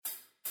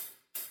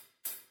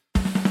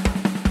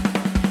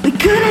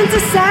couldn't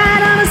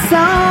decide on a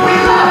song. We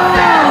love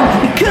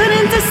them. We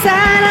couldn't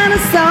decide on a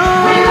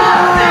song. We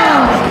love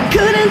them. We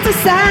couldn't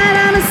decide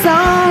on a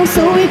song,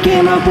 so we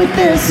came up with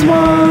this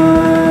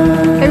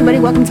one. Hey everybody,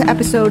 welcome to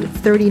episode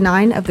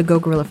 39 of the Go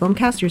Gorilla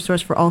Filmcast, your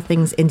source for all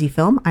things indie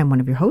film. I'm one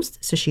of your hosts,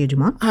 Sashia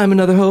Dumont. I'm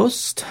another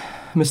host,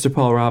 Mr.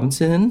 Paul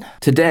Robinson.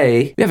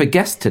 Today, we have a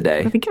guest today.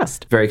 We have a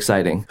guest. Very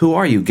exciting. Who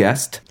are you,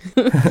 guest?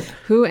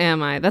 Who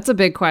am I? That's a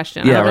big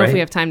question. Yeah, I don't know right? if we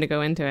have time to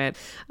go into it.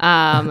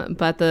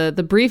 But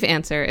the brief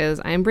answer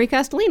is I'm Brie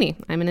Castellini.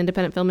 I'm an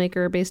independent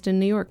filmmaker based in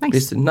New York.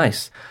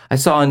 Nice. I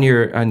saw on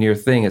your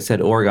thing, it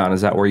said Oregon.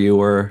 Is that where you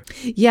were?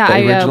 Yeah,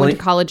 I originally? went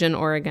to college in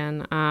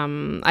Oregon.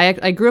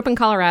 I grew up in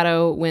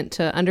Colorado, went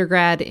to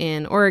undergrad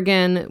in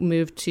Oregon,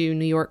 moved to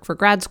New York for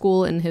grad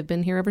school, and have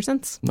been here ever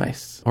since.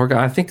 Nice. Oregon,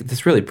 I think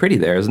it's really pretty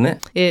there, isn't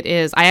it? It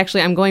is.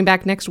 I'm going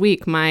back next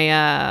week.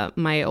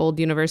 My old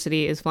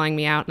university is flying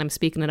me out, and I'm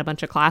speaking at a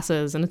bunch of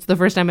classes, and it's the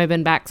first time I've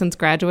been back since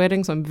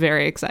graduating, so I'm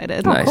very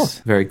excited. Nice. Cool.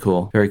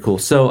 Very cool.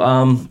 So,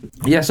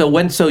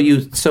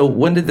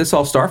 when did this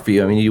all start for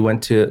you? I mean,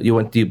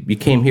 you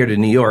came here to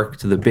New York,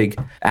 to the Big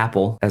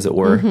Apple, as it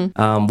were.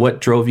 Mm-hmm.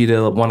 What drove you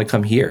to want to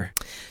come here?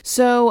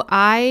 So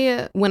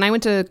when I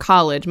went to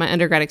college, my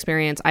undergrad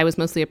experience, I was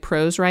mostly a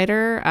prose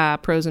writer,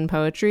 prose and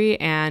poetry.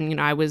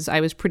 And, I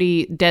was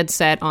pretty dead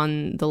set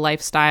on the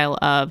lifestyle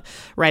of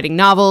writing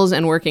novels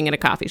and working in a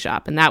coffee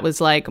shop. And that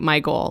was like my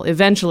goal.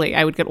 Eventually,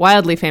 I would get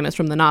wildly famous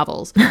from the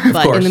novels.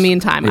 But in the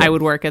meantime, I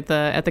would work at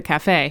the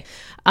cafe.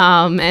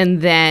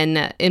 And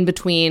then in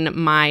between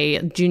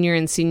my junior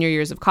and senior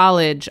years of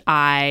college,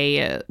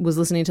 I was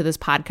listening to this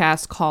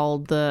podcast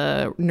called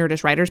the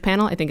Nerdist Writers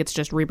Panel. I think it's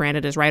just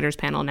rebranded as Writers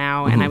Panel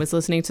now. And I was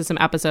listening to some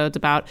episodes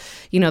about,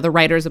 the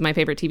writers of my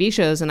favorite TV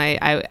shows. And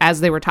I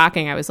as they were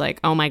talking, I was like,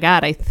 oh my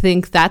God, I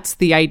think that's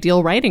the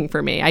ideal writing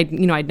for me.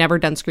 I'd never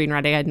done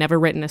screenwriting. I'd never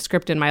written a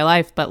script in my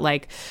life, but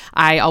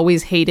I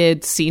always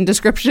hated scene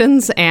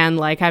descriptions and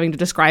having to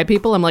describe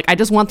people. I'm like, I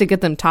just want to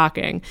get them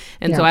talking.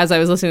 And so as I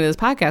was listening to this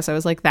podcast, I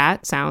was like,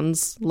 that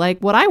sounds like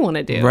what I want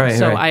to do.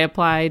 Right. I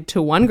applied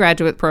to one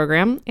graduate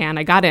program and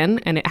I got in,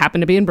 and it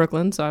happened to be in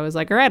Brooklyn. So I was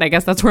like, all right, I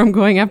guess that's where I'm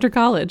going after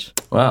college.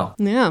 Wow.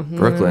 Yeah.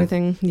 Brooklyn.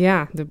 Everything.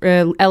 Yeah.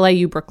 The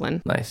LAU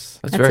Brooklyn. Nice.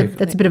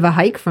 That's a bit of a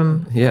hike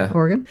from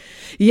Oregon.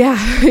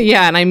 Yeah.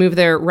 Yeah. And I moved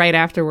there right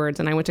afterwards,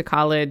 and I went to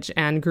college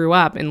and grew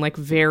up in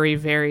very,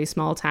 very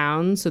small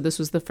towns. So this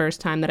was the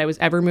first time that I was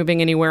ever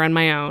moving anywhere on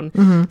my own.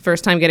 Mm-hmm.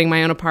 First time getting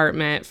my own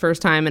apartment,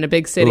 first time in a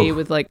big city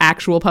with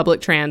actual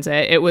public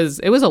transit. It was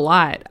a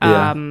lot.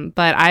 Yeah.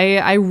 But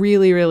I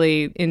really,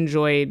 really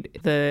enjoyed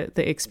the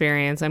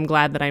experience. I'm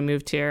glad that I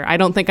moved here. I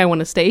don't think I want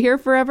to stay here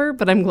forever,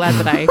 but I'm glad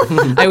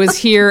that I was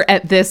here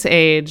at this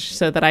age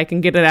so that I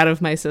can get it out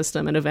of my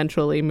system and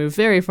eventually move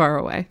very far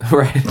away.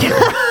 Right.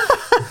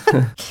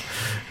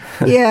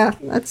 Yeah,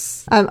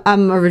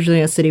 I'm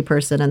originally a city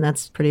person, and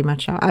that's pretty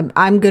much how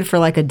I'm good for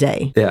a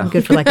day. Yeah. I'm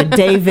good for a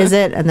day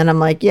visit, and then I'm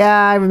like,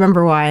 yeah, I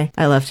remember why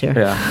I left here.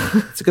 Yeah.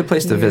 It's a good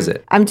place to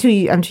visit. I'm too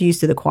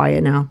used to the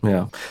quiet now.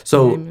 Yeah.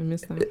 So I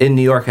miss that. in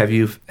New York,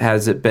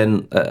 has it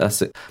been I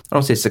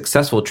don't say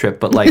successful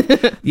trip, but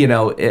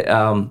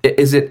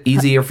is it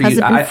easier for Has you?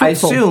 it been I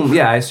fruitful?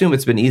 I assume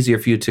it's been easier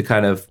for you to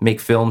kind of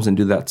make films and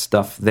do that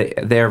stuff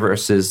there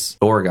versus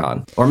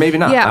Oregon, or maybe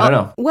not. Yeah, I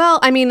don't know. Well,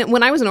 I mean,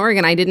 when I was in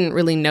Oregon, I didn't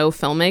really know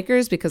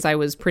filmmakers because I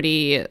was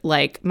pretty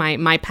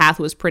my path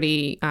was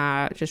pretty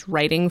just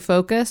writing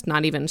focused,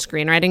 not even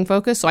screenwriting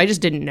focused. So I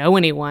just didn't know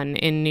anyone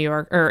in New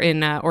York or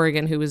in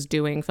Oregon who was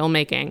doing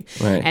filmmaking.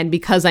 Right. And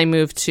because I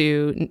moved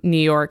to New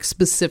York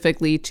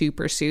specifically to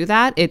pursue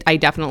that, I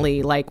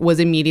definitely was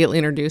immediately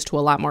introduced to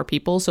a lot more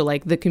people. So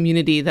the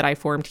community that I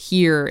formed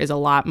here is a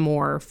lot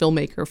more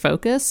filmmaker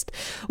focused,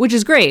 which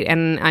is great.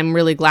 And I'm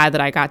really glad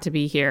that I got to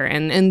be here.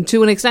 And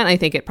to an extent, I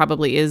think it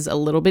probably is a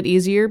little bit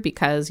easier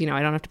because, I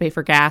don't have to pay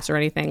for gas or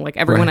anything.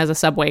 Everyone has a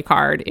subway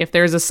card. If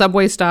there's a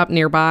subway stop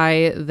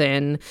nearby,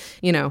 then,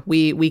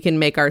 we can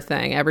make our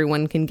thing.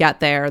 Everyone can get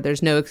there.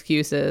 There's no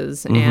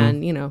excuses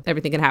and,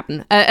 everything can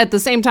happen. At the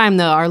same time,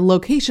 though, our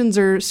locations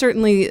are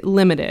certainly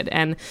limited.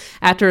 And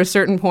after a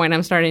certain point,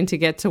 I'm starting to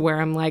get to where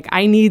I'm like,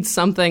 I need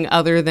something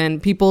other than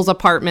people's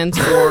apartments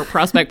or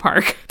Prospect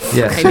Park.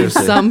 Yeah, I need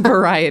seriously. some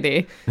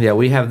variety. Yeah,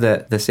 we have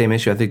the same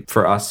issue. I think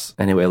for us,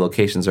 anyway,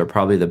 locations are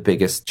probably the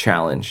biggest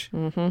challenge.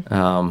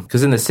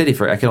 Because in the city,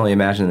 I can only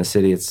imagine in the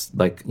city, it's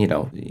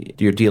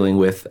you're dealing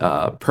with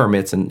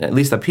permits, and at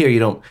least up here, you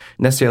don't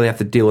necessarily have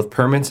to deal with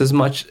permits as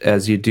much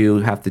as you do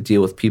have to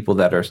deal with people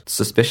that are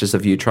suspicious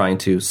of you trying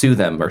to sue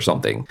them or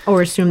something.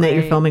 Or assume that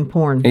you're filming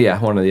porn. Yeah,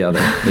 one or the other.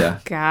 Yeah.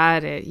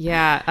 Got it.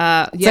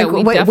 Yeah. It's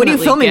what are you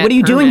filming? What are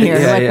you doing here?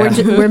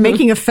 Yeah, We're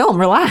making a film.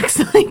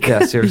 Relax.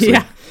 Yeah, seriously.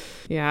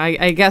 Yeah,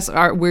 I guess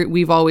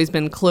we've always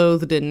been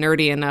clothed and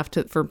nerdy enough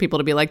for people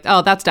to be like,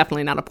 oh, that's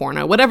definitely not a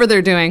porno. Whatever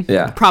they're doing,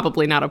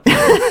 probably not a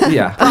porno.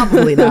 Yeah.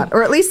 Probably not.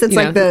 Or at least it's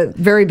the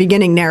very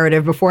beginning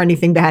narrative before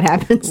anything bad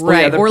happens.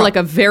 Right. Or like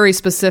a very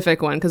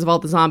specific one because of all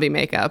the zombie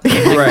makeup.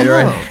 Right.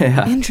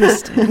 Yeah.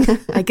 Interesting.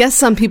 I guess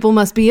some people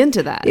must be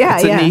into that. Yeah,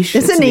 It's a niche.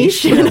 It's a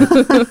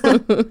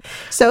niche.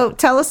 So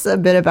tell us a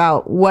bit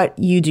about what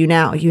you do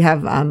now. You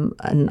have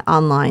an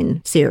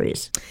online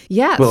series.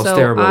 Yeah. Well, so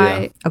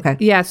Stareable, Okay.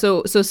 Yeah,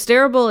 so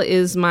Stareable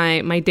is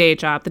my day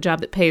job, the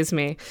job that pays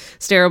me.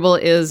 Stareable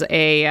is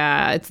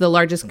it's the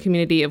largest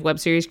community of web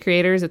series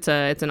creators. It's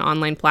an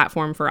online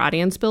platform for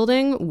audience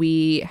building.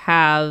 We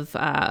have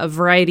a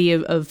variety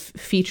of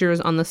features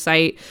on the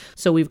site.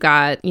 So we've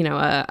got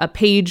a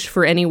page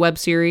for any web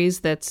series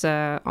that's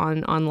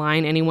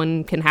online.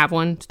 Anyone can have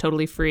one. It's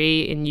totally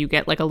free, and you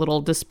get like a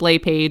little display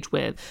page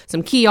with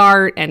some key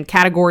art and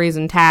categories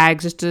and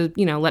tags just to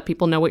let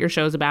people know what your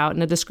show's about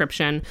and a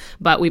description.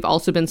 But we've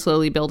also been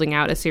slowly building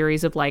out a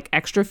series of like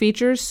extra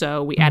features.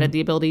 So we added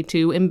the ability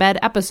to embed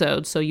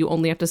episodes. So you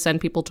only have to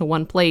send people to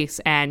one place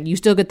and you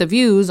still get the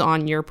views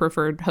on your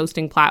preferred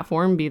hosting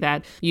platform, be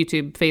that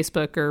YouTube,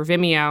 Facebook, or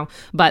Vimeo,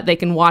 but they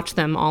can watch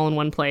them all in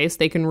one place.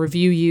 They can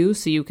review you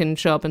so you can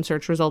show up in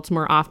search results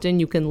more often.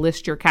 You can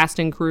list your cast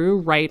and crew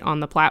right on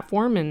the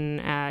platform, and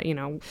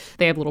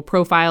they have little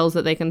profiles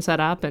that they can set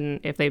up, and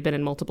if they've been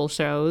in multiple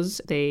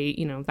shows,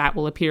 that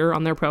will appear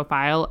on their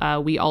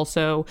profile. We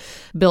also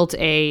built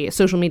a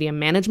social media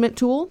management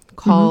tool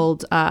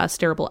called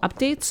Stareable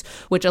Updates,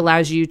 which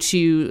allows you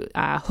to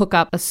hook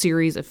up a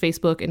series of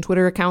Facebook and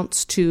Twitter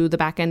accounts to the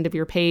back end of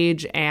your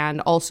page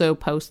and also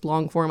post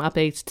long form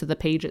updates to the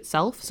page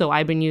itself. So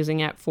I've been using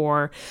it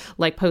for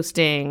like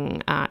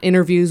posting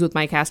interviews with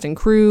my cast and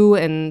crew.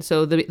 And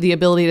so the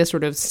ability to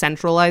sort of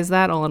centralize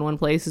that all in one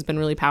place has been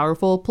really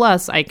powerful.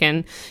 Plus I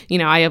can,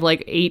 I have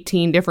like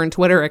 18 different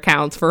Twitter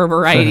accounts for a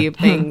variety of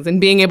things, and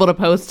being able to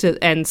post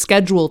and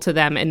schedule to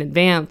them in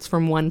advance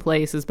from one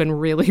place has been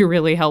really,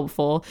 really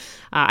helpful.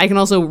 I can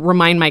also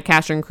remind my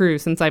cast and crew,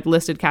 since I've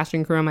listed cast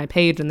and crew on my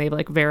page and they've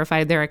like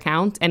verified their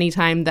account.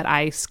 Anytime that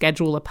I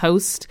schedule a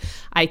post,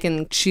 I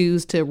can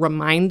choose to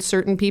remind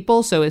certain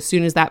people. So as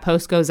soon as that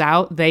post goes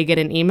out, they get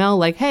an email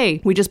like,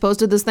 hey, we just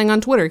posted this thing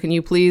on Twitter. Can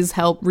you please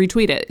help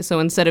retweet it? So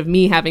instead of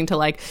me having to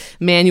like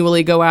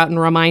manually go out and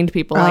remind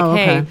people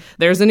hey,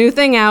 there's a new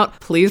thing out,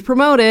 please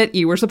promote it.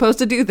 You were supposed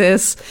to do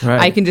this. Right.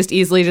 I can just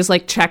easily just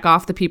like check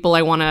off the people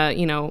I want to,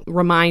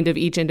 remind of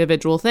each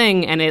individual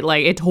thing. And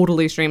it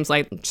totally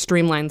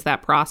streamlines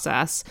that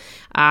process.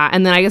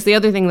 And then I guess the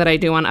other thing that I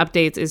do on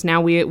updates is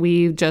now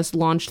we just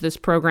launched this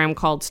program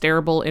called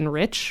Stareable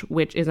Enrich,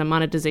 which is a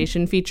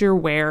monetization feature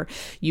where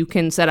you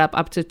can set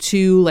up to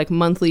 2 like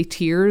monthly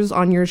tiers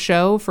on your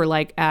show for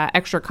like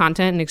extra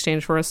content in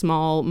exchange for a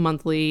small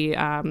monthly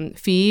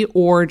fee,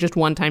 or just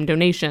one-time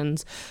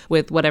donations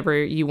with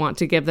whatever you want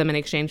to give them in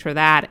exchange for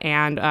that.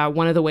 And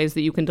one of the ways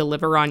that you can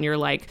deliver on your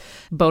like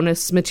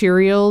bonus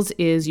materials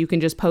is you can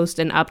just post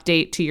an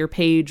update to your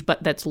page,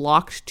 but that's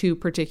locked to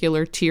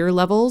particular tier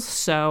levels.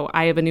 So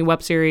I have a new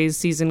web series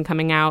season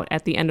coming out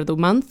at the end of the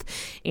month,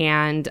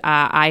 and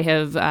I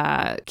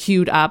have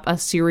queued up a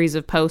series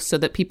of posts so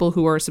that people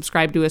who are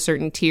subscribed to a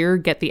certain tier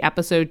get the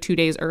episode 2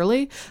 days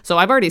early. So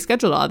I've already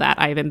scheduled all that.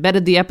 I've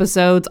embedded the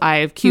episodes.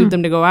 I've queued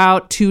them to go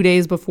out 2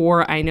 days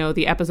before I know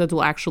the episodes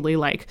will actually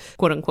like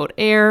quote unquote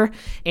air.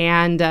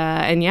 And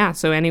yeah,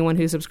 so anyone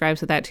who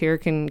subscribes to that tier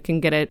can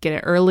get it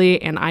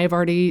early. And I've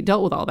already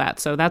dealt with all that.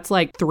 So that's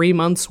like 3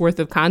 months worth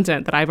of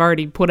content that I've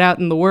already put out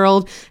in the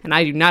world, and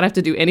I do not have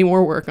to do any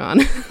more work on.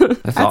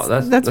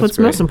 That's what's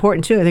great. Most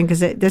important too, I think, because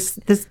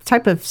this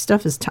type of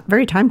stuff is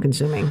very time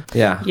consuming.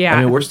 Yeah.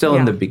 I mean, we're still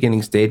in the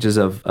beginning stages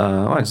of,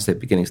 I don't say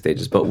beginning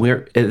stages, but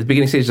we're at the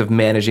beginning stages of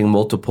managing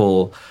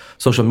multiple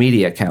social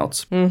media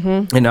accounts.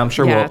 Mm-hmm. And I'm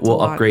sure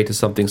we'll upgrade to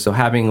something. So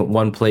having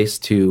one place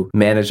to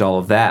manage all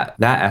of that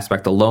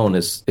aspect alone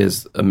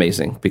is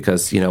amazing,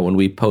 because, when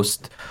we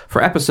post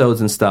for episodes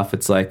and stuff,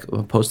 it's like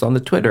we'll post on the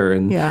Twitter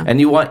and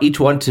you want each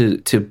one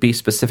to be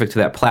specific to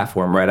that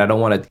platform, right? I don't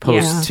want to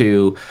post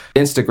to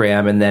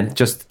Instagram and then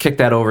just kick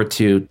that over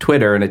to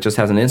Twitter and it just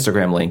has an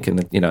Instagram link,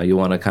 and you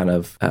want to kind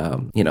of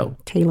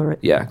tailor it.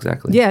 Yeah,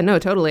 exactly. Yeah, no,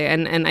 totally.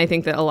 And I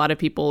think that a lot of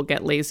people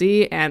get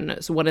lazy, and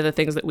so one of the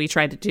things that we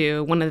try to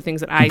do, one of the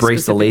things that I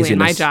embrace the laziness in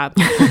my job,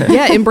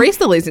 embrace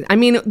the laziness. I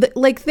mean,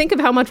 think of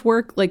how much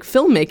work like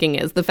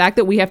filmmaking is. The fact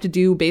that we have to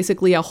do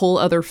basically a whole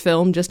other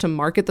film just to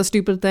market the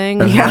stupid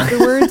thing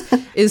afterwards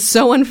is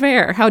so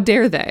unfair. How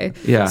dare they?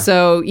 Yeah.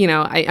 So,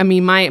 I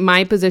mean,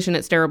 my position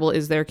at Stareable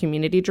is their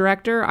community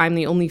director. I'm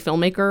the only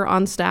filmmaker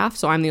on staff,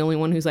 so I'm the only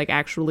one who's like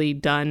actually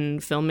done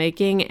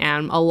filmmaking,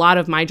 and a lot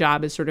of my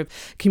job is sort of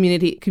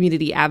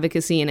community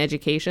advocacy and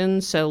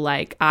education. So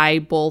like I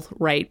both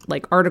write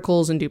like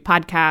articles and do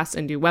podcasts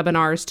and do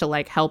webinars to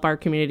like help our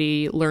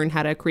community learn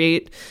how to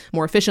create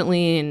more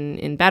efficiently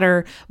and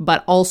better.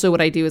 But also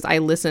what I do is I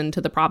listen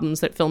to the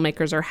problems that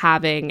filmmakers are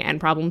having and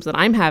problems that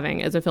I'm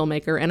having as a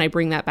filmmaker, and I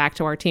bring that back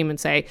to our team and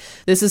say,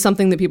 this is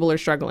something that people are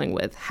struggling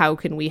with. How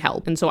can we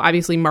help? And so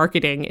obviously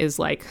marketing is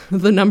like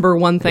the number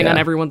one thing on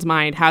everyone's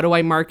mind. How do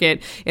I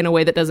market in a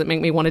way that doesn't make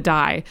me want to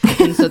die?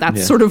 And so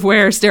that's sort of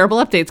where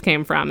Stareable Updates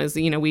came from, is,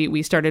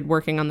 we started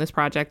working on this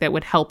project that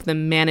would help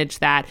them manage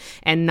that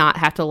and not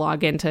have to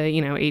log into,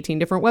 18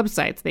 different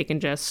websites. They can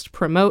just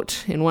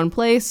promote in one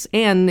place,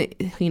 and,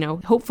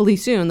 hopefully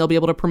soon they'll be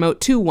able to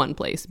promote to one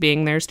place,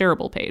 being their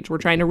Stareable page. We're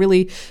trying to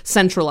really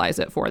centralize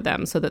it for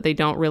them so that they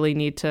don't really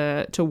need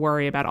to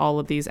worry about all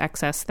of these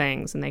excess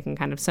things, and they can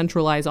kind of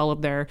centralize all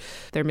of their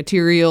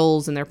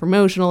materials and their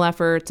promotional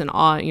efforts and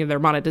all, their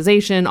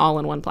monetization all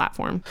in one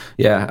platform.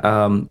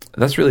 Yeah,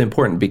 that's really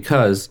important,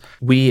 because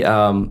we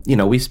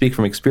speak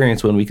from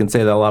experience when we can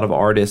say that a lot of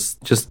artists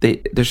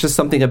there's just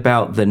something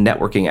about the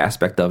networking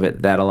aspect of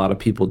it that a lot of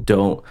people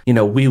don't.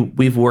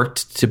 We've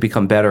worked to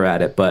become better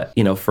at it, but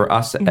for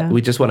us,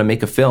 we just want to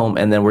make a film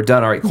and then we're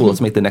done. All right, cool,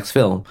 let's make the next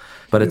film.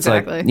 But it's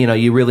like,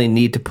 you really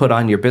need to put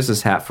on your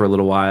business hat for a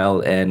little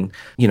while and,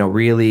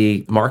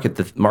 really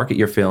market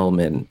your film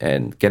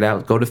and get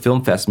out, go to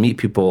film fest, meet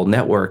people,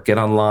 network, get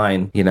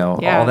online,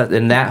 all that.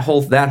 And that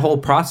whole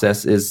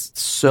process is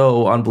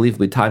so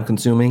unbelievably time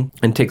consuming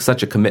and takes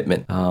such a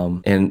commitment.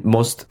 And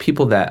most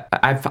people that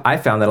I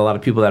found that a lot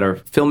of people that are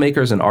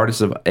filmmakers and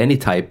artists of any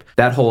type,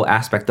 that whole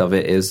aspect of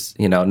it is,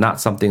 not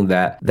something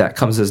that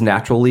comes as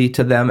naturally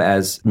to them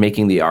as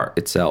making the art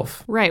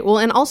itself. Right. Well,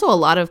 and also a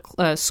lot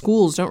of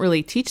schools don't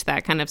really teach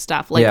that kind of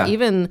stuff. Like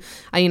even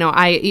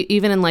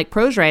in like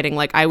prose writing,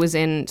 like I was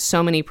in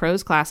so many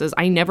prose classes,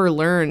 I never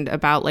learned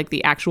about like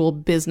the actual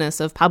business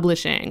of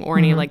publishing or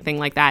any like thing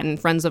like that. And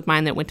friends of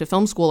mine that went to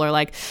film school are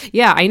like,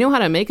 yeah, I know how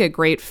to make a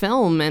great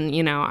film, and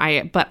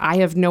but I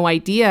have no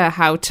idea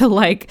how to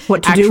like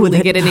what to actually do with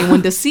it. Get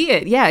anyone to see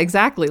it. Yeah,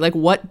 exactly. Like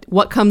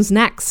what comes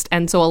next.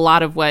 And so a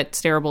lot of what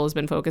Stareable has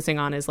been focusing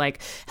on is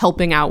like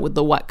helping out with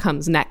the what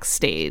comes next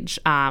stage,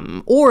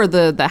 or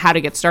the how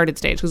to get started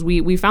stage, because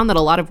we found that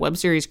a lot of web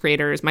series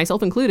creators,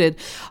 myself included,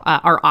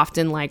 are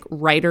often like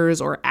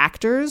writers or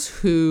actors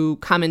who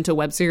come into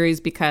web series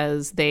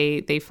because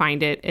they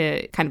find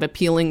it kind of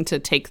appealing to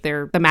take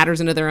the matters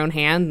into their own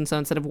hands. And so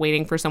instead of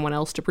waiting for someone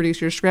else to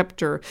produce your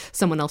script or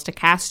someone else to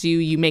cast you,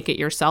 you make it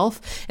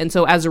yourself. And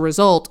so as a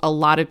result, a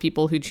lot of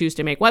people who choose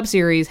to make web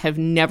series have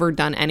never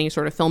done any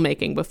sort of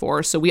filmmaking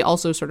before. So we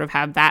also sort of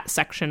have that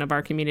section of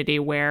our community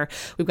where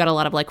we've got a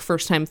lot of like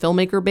first-time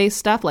filmmaker based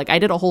stuff. Like I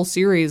did a whole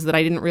series that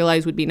I didn't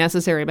realize would be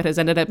necessary, but has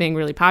ended up being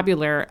really popular,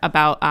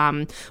 about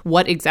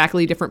what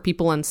exactly different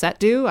people on set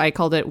do. I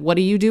called it "What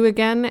do you do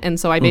again?" And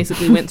so I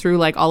basically went through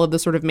like all of the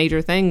sort of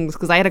major things,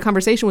 because I had a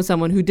conversation with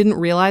someone who didn't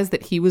realize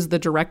that he was the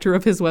director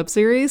of his web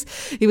series.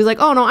 He was like,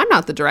 "Oh no, I'm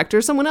not the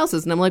director, someone else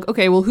is." And I'm like,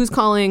 "Okay, well, who's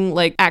calling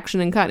like action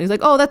and cut?" And he's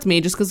like, "Oh, that's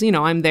me, just because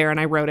I'm there and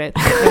I wrote it."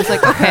 And I was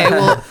like, "Okay,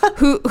 well,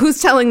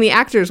 who's telling the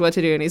actors what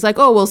to do?" And he's like,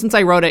 "Oh, well, since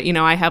I wrote it,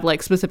 I have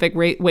like specific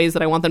ways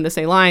that I want them to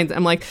say lines."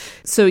 I'm like,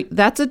 "So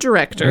that's a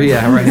director?"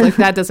 Yeah, right. Like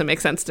that doesn't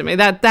make sense to me.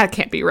 That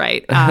can't be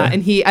right.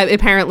 And he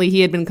apparently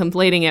he had been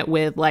conflating it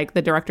with like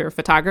the director of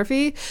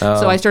photography.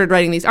 So I started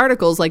writing these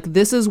articles like,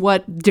 this is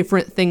what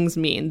different things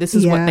mean. This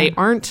is what they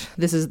aren't.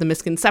 This is the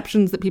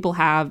misconceptions that people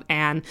have,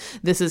 and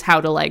this is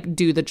how to like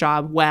do the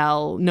job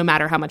well, no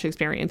matter how much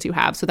experience you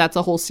have. So that's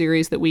a whole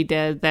series that we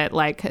did that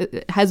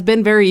like has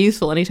been very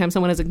useful. Anytime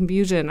someone has a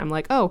confusion, I'm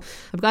like, oh,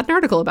 I've got an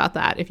article about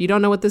that. If you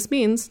don't know what this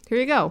means, here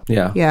you go.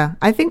 Yeah.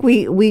 I think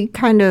we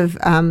kind of,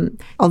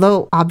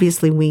 although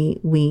obviously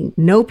we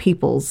know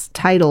people's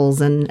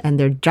titles and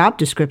their job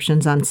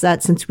descriptions on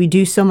set, since we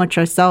do so much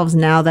ourselves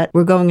now that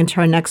we're going into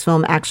our next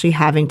film actually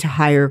having to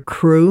hire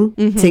crew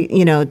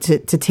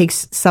to take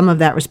some of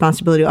that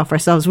responsibility off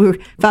ourselves. We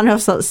found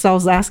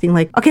ourselves asking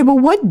like, okay, but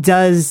what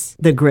does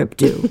the grip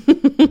do?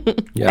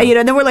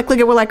 Then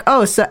we're like,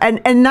 oh, so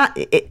and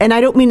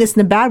I don't mean this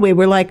in a bad way.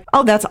 We're like,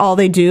 oh, that's all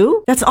they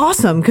do? That's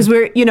awesome, because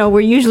we're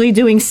usually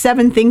doing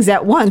 7 things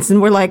at once,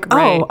 and we're like,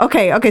 oh,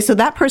 right. okay, so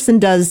that person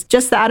does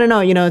just that. I don't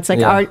know, it's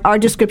like our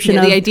description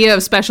of the idea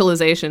of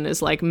specialization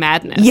is like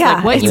madness. Yeah,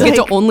 like, what, you get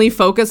to only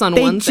focus on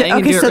one thing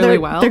and do it really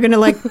well. They're gonna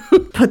like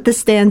put the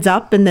stands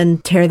up and then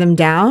tear them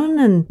down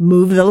and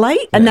move the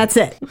light, and that's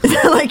it.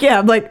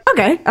 I'm like,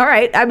 okay, all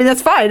right. I mean,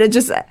 that's fine. It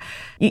just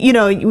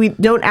we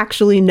don't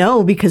actually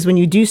know, because when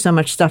you do so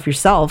much stuff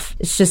yourself,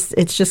 it's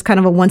just kind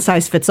of a one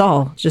size fits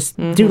all. Just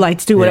do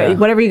lights, do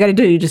whatever you got to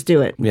do, you just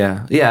do it.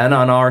 Yeah. And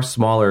on our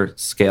smaller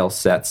scale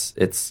sets,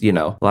 it's a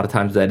lot of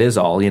times that is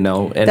all and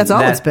that's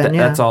all it's been.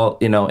 That's all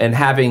and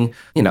having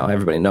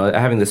everybody know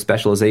having the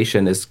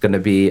specialization is going to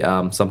be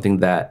something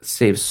that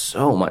saves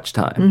so much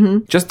time.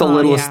 Mm-hmm. Just the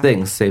littlest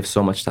things save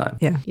so much time.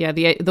 Yeah.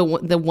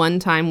 The one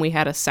time we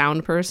had a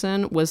sound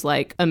person was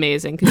like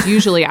amazing, because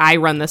usually I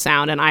run the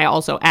sound and I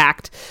also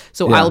act.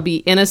 So I'll be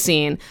in a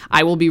scene.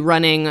 I will be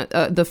running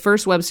the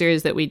first web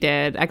series that we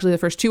did. Actually, the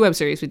first 2 web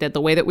series we did.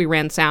 The way that we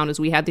ran sound is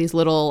we had these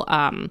little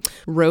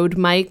Rode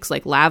mics,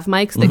 like lav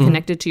mics, that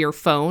connected to your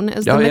phone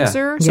as the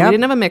mixer. So we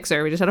didn't have a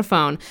mixer. We just had a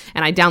phone.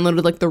 And I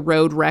downloaded like the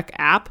Rode Rec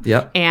app.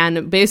 Yep.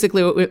 And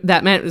basically what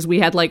that meant is we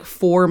had like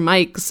 4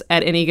 mics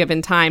at any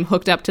given time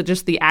hooked up to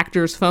just the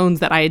actors' phones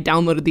that I had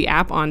downloaded the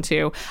app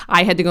onto.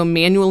 I had to go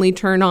manually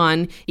turn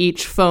on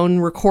each phone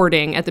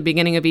recording at the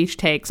beginning of each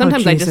take.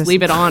 Sometimes I just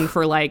leave it on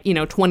for like,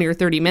 20 or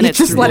 30 minutes.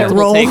 You just let it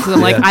roll. Takes.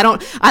 I'm like, I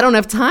don't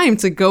have time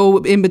to go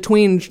in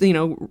between,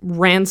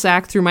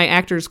 ransack through my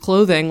actor's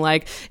clothing.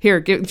 Like,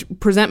 here,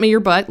 present me your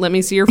butt. Let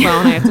me see your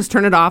phone. I have to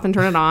turn it off and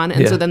turn it on.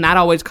 And so then that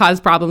always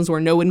caused problems where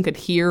no one could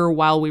hear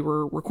while we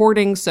were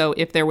recording. So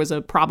if there was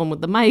a problem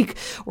with the mic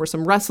or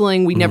some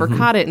rustling, we never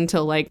caught it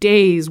until like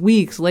days,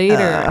 weeks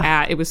later.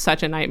 It was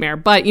such a nightmare.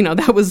 But,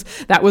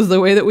 that was the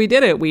way that we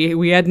did it.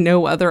 We had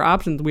no other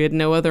options. We had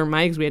no other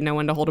mics. We had no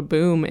one to hold a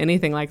boom,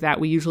 anything like that.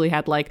 We usually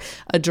had like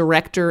a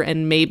director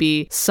and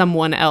maybe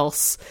someone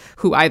else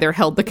who either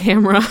held the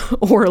camera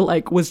or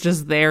like was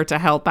just there to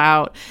help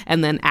out,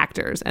 and then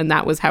actors. And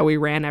that was how we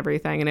ran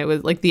everything. And it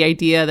was like the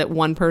idea that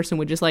one person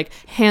would just like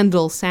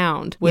handle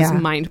sound was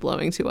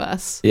mind-blowing to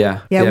us.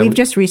 Yeah. We've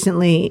just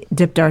recently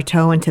dipped our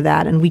toe into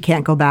that, and we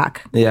can't go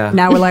back. Yeah.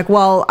 Now we're like,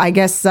 well, I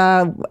guess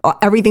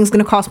everything's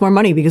going to cost more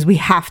money because we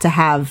have to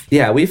have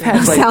we've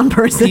had like sound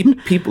person.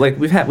 People like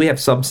we have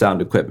some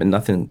sound equipment,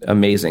 nothing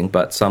amazing,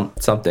 but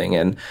something.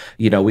 And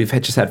we've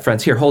just had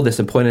friends here, hold this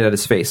and point it at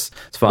his face.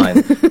 It's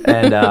fine.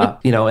 And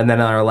and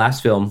then on our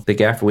last film, The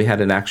Gaffer, we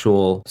had an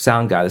actual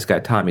sound guy. This guy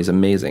Tom, he's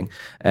amazing.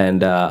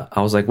 And I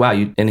was like, wow,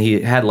 and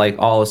he had like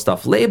all his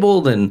stuff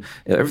labeled and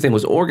everything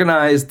was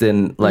organized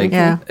and like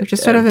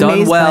just sort of done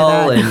amazed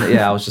well. by that. And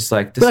I was just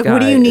like, this like, guy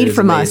what do you need is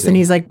from amazing. us? And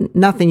he's like,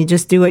 nothing. You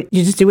just do it.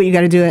 You just do what you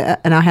got to do.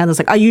 And our handler's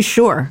like, are you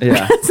sure?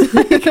 Yeah.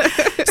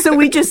 So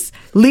we just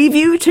leave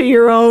you to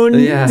your own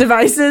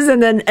devices,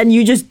 and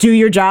you just do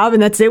your job,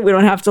 and that's it. We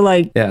don't have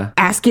to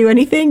ask you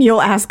anything.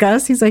 You'll ask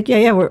us. He's like,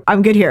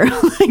 I'm good here.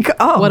 Like,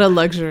 oh, what a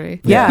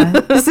luxury. Yeah,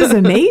 this is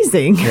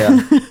amazing.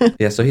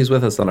 Yeah. So he's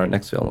with us on our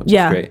next film, which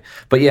is great.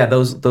 But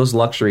those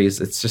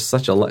luxuries, it's just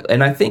such a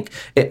and I think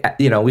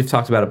we've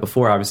talked about it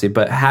before, obviously,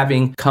 but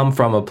having come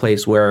from a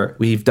place where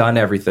we've done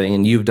everything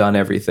and you've done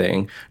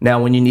everything,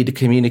 now when you need to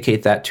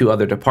communicate that to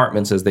other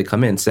departments as they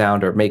come in,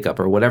 sound or makeup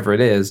or whatever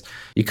it is,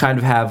 you kind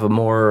of have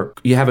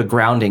a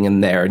grounding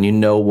in there, and you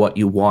know what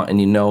you want, and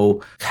you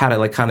know how to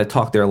like kind of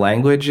talk their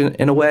language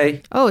in a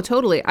way. Oh,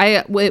 totally.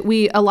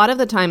 We a lot of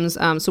the times,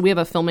 so we have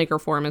a filmmaker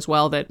forum as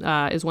well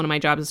that is one of my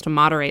jobs is to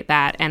moderate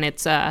that, and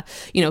it's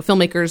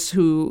filmmakers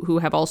who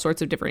have all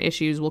sorts of different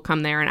issues will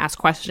come there and ask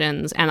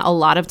questions, and a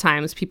lot of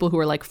times people who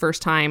are like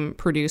first time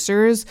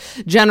producers,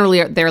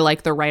 generally they're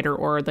like the writer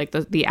or like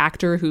the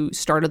actor who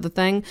started the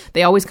thing.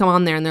 They always come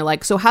on there and they're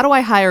like, so how do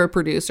I hire a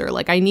producer?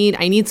 Like I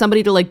need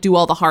somebody to like do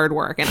all the hard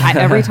work, and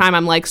every time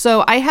I'm like,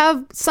 so I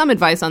have some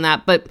advice on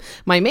that, but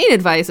my main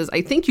advice is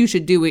I think you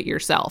should do it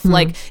yourself. Mm-hmm.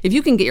 Like if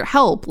you can get your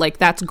help, like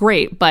that's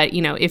great. But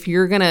if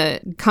you're going to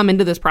come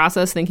into this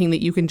process thinking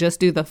that you can just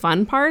do the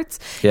fun parts,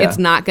 it's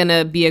not going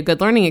to be a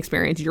good learning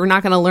experience. You're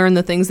not going to learn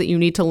the things that you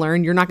need to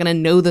learn. You're not going to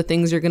know the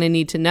things you're going to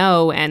need to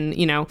know. And,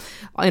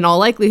 in all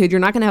likelihood, you're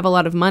not going to have a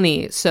lot of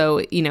money.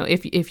 So,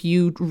 if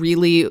you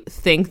really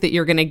think that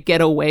you're going to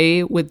get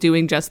away with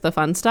doing just the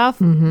fun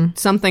stuff,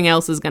 something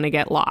else is going to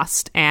get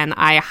lost. And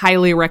I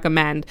highly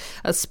recommend,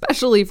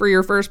 especially for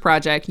your first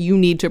project, you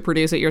need to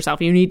produce it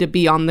yourself. You need to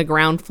be on the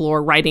ground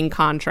floor writing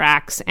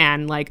contracts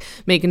and like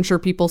making sure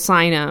people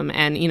sign them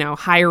and,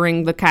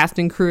 hiring the cast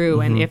and crew.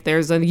 And if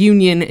there's a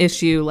union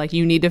issue, like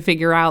you need to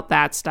figure out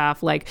that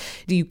stuff. Like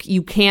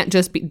you can't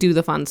just do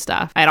the fun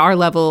stuff. At our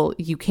level,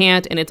 you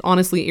can't. And it's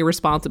honestly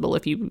irresponsible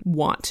if you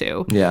want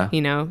to. Yeah.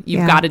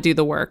 You've got to do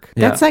the work.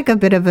 That's like a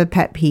bit of a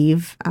pet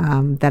peeve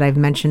that I've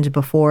mentioned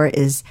before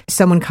is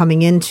someone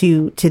coming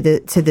into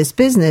this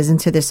business,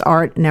 into this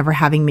art, never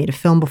having made a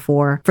film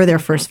before for their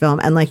first film.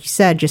 And like you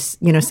said, just,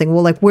 saying,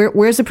 well, like,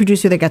 where's the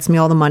producer that gets me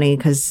all the money?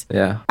 Because,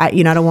 I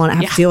don't want to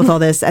have to deal with all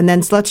this. And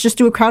then let's just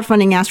do a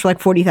crowdfunding, ask for like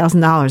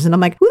 $40,000. And I'm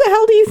like, who the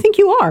hell do you think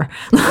you are?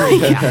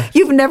 Like,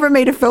 you've never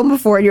made a film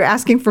before and you're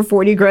asking for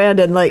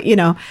 $40,000. And like,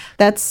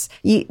 that's,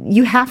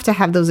 you have to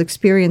have those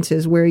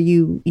experiences where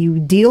you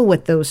deal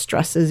with those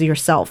stresses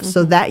yourself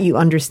so that you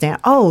understand,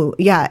 oh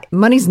yeah,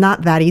 money's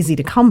not that easy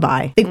to come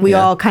by. I think we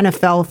all kind of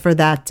fell for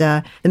that,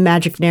 the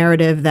magic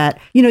narrative that,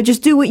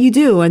 just do what you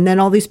do. And then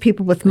all these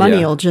people with money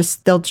they'll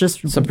just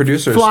some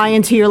producers fly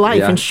into your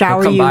life and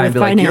shower you with finances.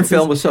 Like, your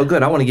film was so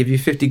good, I want to give you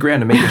 $50,000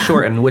 to make a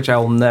short in which I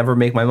will never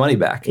make my money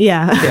back.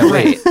 Yeah. Can't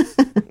wait.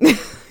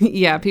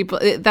 Yeah, people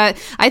that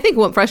I think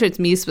what frustrates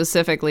me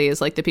specifically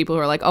is like the people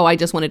who are like, oh, I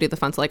just want to do the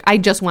fun. So like, I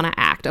just want to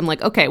act. I'm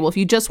like, okay, well, if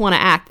you just want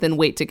to act, then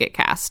wait to get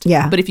cast.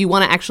 Yeah. But if you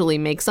want to actually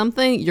make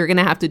something, you're going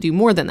to have to do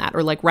more than that.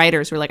 Or like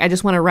writers who are like, I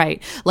just want to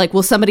write. Like,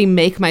 will somebody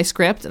make my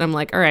script? And I'm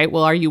like, all right,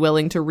 well, are you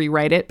willing to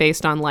rewrite it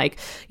based on like,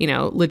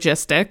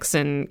 logistics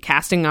and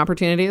casting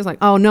opportunities? Like,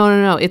 oh,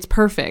 no, it's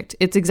perfect.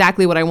 It's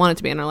exactly what I want it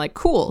to be. And I'm like,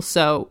 cool.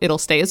 So it'll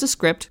stay as a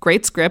script.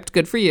 Great script.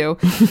 Good for you.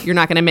 You're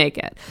not going to make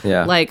it.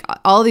 Yeah. Like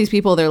all these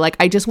people, they're like,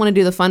 I just want to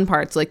do the fun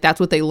parts. Like that's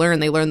what they learn.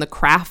 They learn the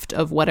craft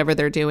of whatever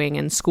they're doing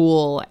in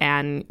school. And,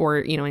 and or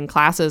in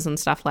classes and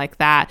stuff like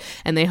that,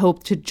 and they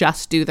hope to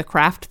just do the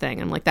craft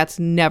thing. I'm like, that's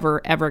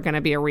never ever going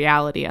to be a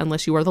reality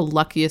unless you are the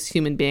luckiest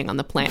human being on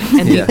the planet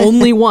and the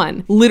only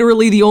one,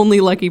 literally the only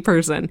lucky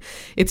person.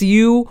 It's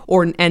you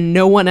and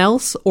no one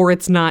else, or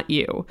it's not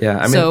you. Yeah,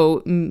 I mean,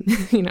 so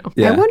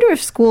I wonder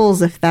if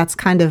schools, if that's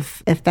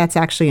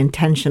actually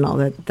intentional,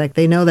 that like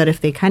they know that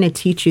if they kind of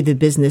teach you the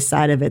business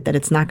side of it, that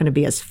it's not going to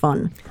be as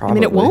fun. Probably. I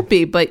mean, it won't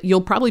be, but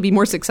you'll probably be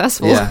more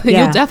successful. Yeah.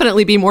 You'll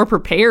definitely be more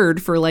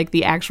prepared for like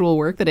the actual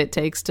work that it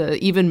takes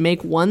to even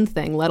make one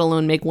thing, let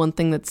alone make one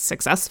thing that's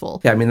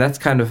successful. Yeah, I mean, that's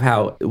kind of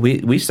how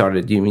we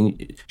started. You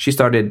mean she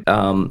started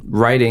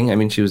writing? I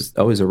mean, she was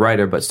always a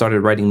writer, but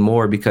started writing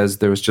more because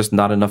there was just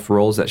not enough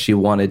roles that she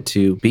wanted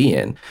to be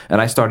in.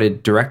 And I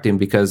started directing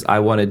because I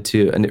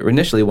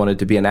initially wanted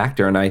to be an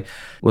actor, and I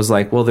was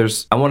like, well,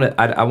 I want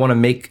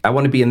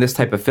to be in this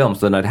type of film,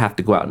 so then I'd have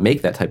to go out and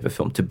make that type of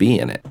film to be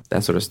in it,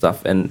 that sort of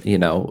stuff. And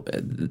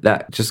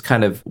that just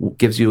kind of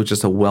gives you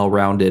just a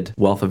well-rounded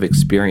wealth of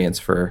experience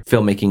for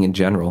filmmaking in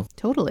general.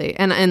 Totally.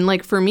 And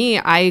like for me,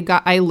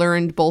 I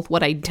learned both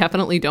what I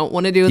definitely don't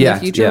want to do in the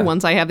future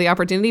once I have the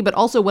opportunity, but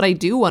also what I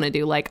do want to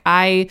do. Like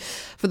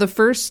for the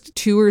first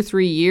 2 or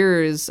 3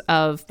 years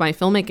of my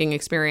filmmaking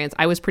experience,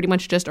 I was pretty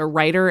much just a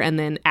writer and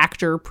then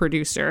actor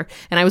producer.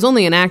 And I was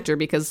only an actor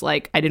because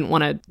like I didn't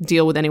want to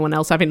deal with anyone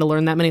else having to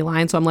learn that many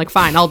lines. So I'm like,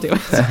 fine, I'll do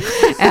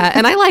it.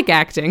 And I like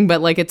acting,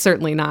 but like it's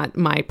certainly not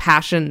my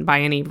passion by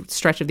any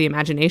stretch of the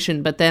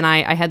imagination. But then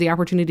I had the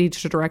opportunity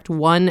to direct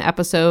one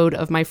episode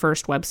of my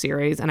first web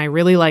series, and I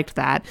really liked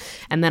that.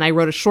 And then I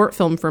wrote a short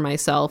film for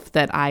myself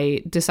that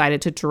I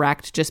decided to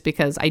direct just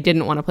because I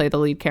didn't want to play the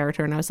lead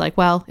character. And I was like,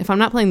 well, if I'm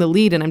not playing the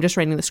lead and I'm just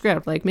writing the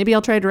script, like maybe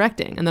I'll try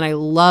directing. And then I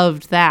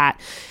loved that.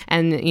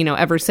 And,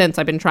 ever since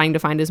I've been trying to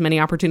find as many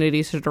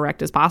opportunities to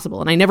direct as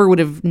possible. And I never would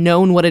have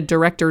known what a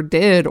director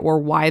did or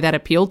why that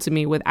appealed to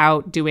me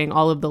without doing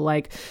all of the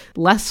like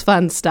less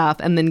fun stuff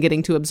and then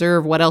getting to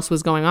observe what else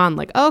was going on.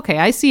 Like, okay,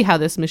 I see how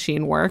this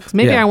machine works.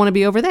 Maybe I want to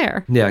be over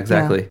there. Yeah,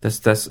 exactly. Yeah.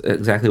 That's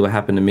exactly what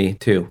happened to me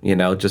too.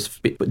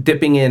 Just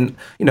dipping in,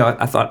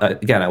 I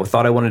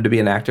thought I wanted to be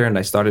an actor, and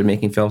I started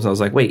making films, and I was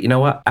like, wait, you know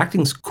what?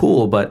 Acting's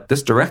cool, but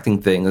this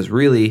directing thing is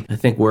really, I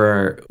think,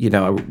 where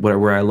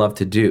I love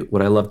to do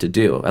what I love to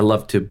do. I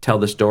love to tell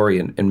the story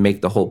and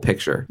make the whole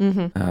picture,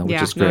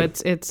 which is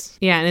great.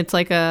 And it's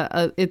like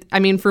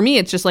for me,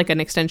 it's just like an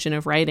extension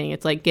of writing.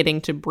 It's like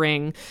getting to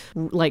bring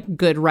like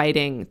good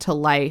writing to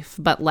life,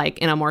 but like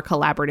in a more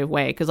collaborative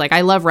way. Because like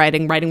I love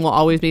writing. Writing will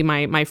always be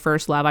my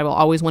first love. I will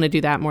always want to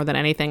do that more than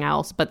anything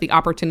else. But the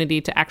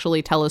opportunity to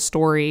actually tell a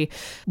story,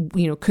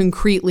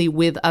 concretely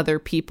with other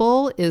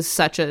people is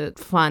such a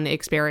fun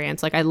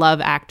experience. Like I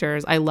love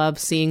actors. I love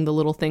seeing the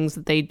little things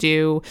that they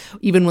do,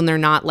 even when they're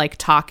not like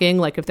talking.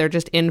 Like if they're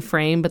just in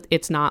frame, but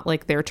it's not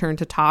like their turn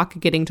to talk.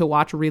 Getting to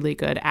watch really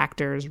good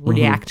actors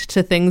react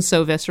to things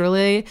so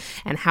viscerally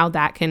and how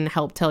that can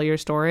help tell your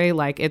story.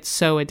 Like it's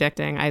so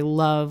addicting. I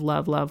love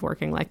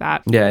working like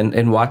that. Yeah,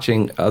 and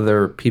watching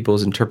other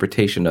people's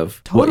interpretation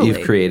of what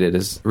you've created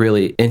is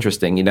really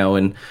interesting,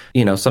 and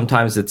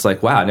sometimes it's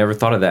like, wow, I never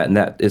thought of that, and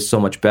that is so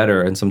much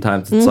better. And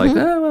sometimes it's like,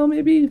 oh, well,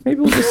 maybe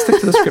we'll just stick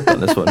to the script on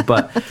this one.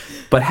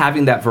 But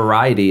having that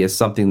variety is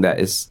something that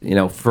is,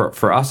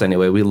 for us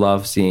anyway, we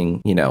love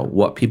seeing,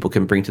 what people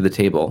can bring to the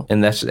table.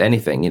 And that's just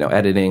anything,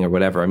 editing or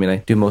whatever. I mean, I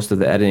do most of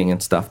the editing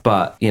and stuff,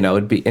 but,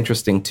 it'd be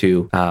interesting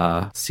to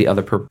see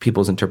other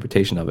people's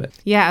interpretation of it.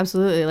 Yeah,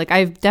 absolutely. Like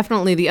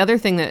the other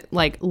thing that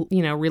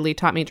really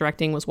taught me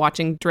directing was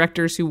watching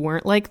directors who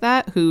weren't like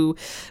that, who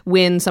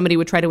when somebody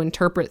would try to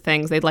interpret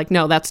things, they'd like,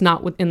 no, that's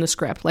not in the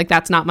script. Like,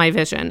 that's not my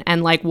vision.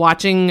 And like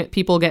watching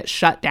people get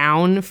shut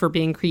down for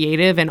being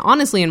creative and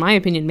honestly, in my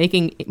opinion,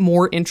 making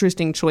more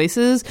interesting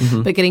choices,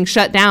 but getting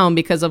shut down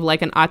because of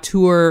like an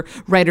auteur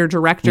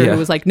writer-director who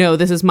was like, no,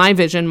 this is my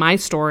vision, my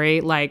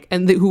story, like,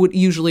 and who would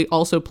usually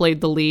also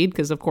played the lead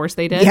because of course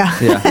they did.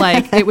 Yeah.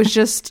 Like it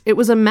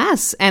was a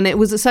mess, and it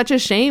was such a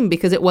shame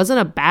because it wasn't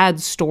a bad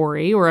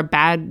story or a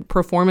bad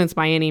performance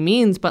by any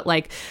means, but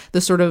like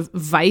the sort of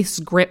vice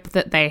grip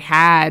that they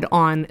had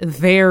on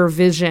their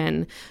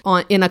vision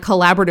in a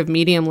collaborative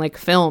medium like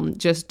film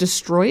just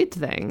destroyed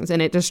things,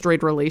 and it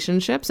destroyed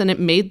relationships, and it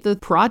made the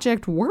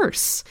project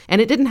worse.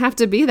 And it didn't have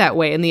to be that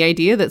way. And the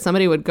idea that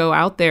somebody would go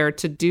out there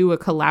to do a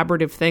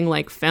collaborative thing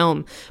like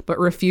film, but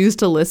refuse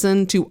to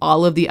listen to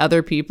all of the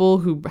other people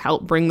who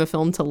helped bring the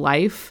film to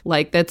life,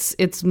 like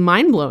it's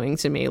mind-blowing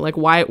to me. Like,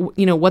 why,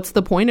 what's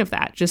the point of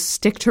that? Just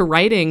stick to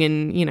writing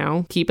and,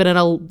 keep it in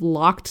a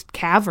locked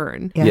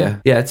cavern. Yeah,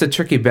 it's a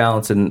tricky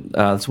balance. And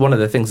it's one of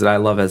the things that I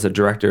love as a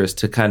director is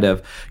to kind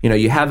of,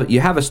 you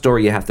have a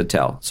story you have to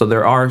tell. So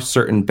there are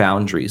certain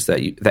boundaries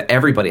that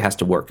everybody has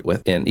to work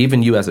with, and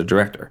even you as a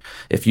director.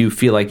 If you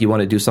feel like you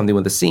want to do something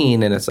with a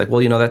scene and it's like,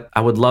 well, that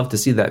I would love to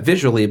see that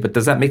visually, but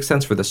does that make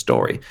sense for the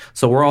story?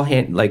 So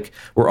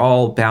we're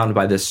all bound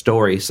by this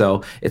story.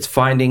 So it's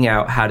finding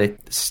out how to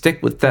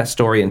stick with that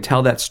story and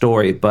tell that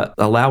story, but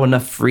allow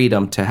enough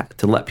freedom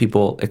to let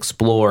people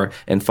explore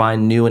and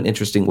find new and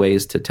interesting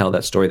ways to tell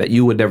that story that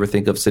you would never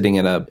think of sitting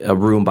in a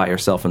room by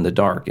yourself in the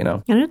dark, I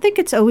don't think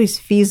it's always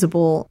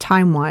feasible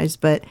time-wise,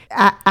 but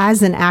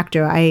as an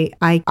actor, I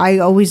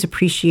always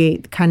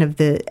appreciate kind of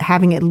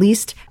having at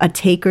least a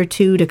take or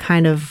two to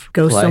kind of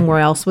go somewhere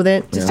else with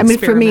it. I mean,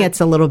 for me,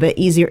 it's a little bit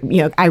easier.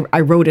 I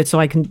wrote it so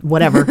I can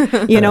whatever,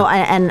 and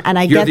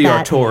I You're get the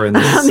that. auteur in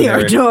this I'm the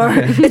scenario.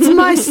 auteur. It's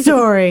my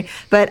story.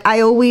 But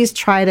I always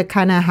try to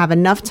kind of have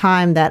enough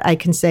time that I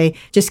can say,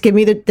 just give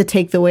me the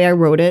take the way I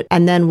wrote it,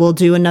 and then we'll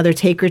do another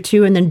take or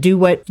two, and then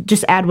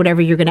just add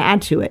whatever you're going to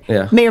add to it.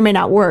 Yeah. May or may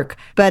not work,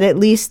 but at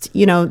least,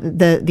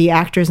 the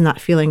actor's not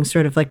feeling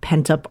sort of like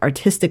pent up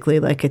artistically,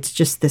 like it's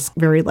just this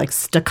very like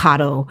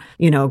staccato,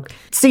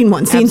 scene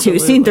 1, scene 2,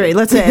 scene 3,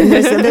 let's say. And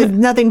there's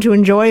nothing to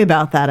enjoy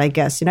about that, I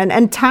guess.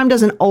 And time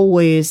doesn't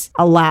always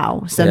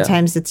allow.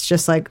 Sometimes it's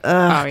just like,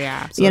 ugh, Oh,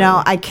 yeah, absolutely.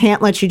 I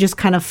can't let you just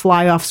kind of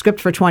fly off script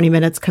for 20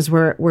 minutes because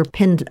we're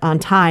pinned on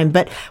time.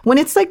 But when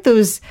it's like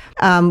those,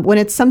 when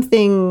it's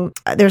something,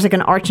 there's like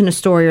an arc in a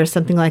story or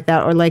something like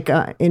that, or like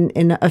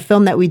in a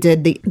film that we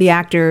did, the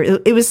actor,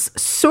 it was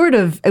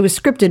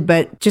scripted,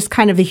 but just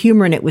kind of the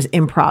humor in it was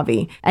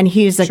improv-y. And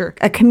he's a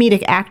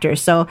comedic actor.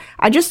 So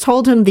I just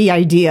told him the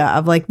idea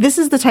of like, this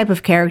is the type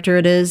of character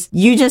it is.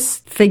 You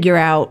just figure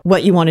out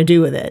what you want to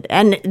do with it.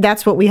 And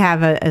that's what we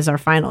have as our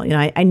final.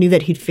 I knew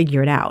that he'd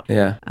figure it out.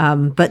 Yeah.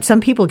 But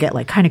some people get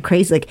like kind of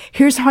crazy. Like,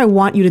 here's how I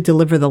want you to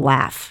deliver the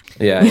laugh.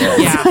 Yeah.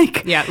 Yeah,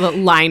 like- the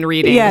line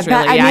reading Yeah, is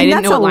really. that- I mean, I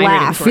didn't that's know a what line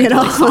laugh, readings were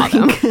until I saw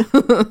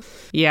like- them.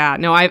 Yeah,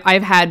 no,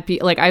 I've had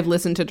I've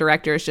listened to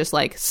directors just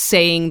like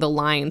saying the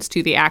lines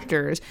to the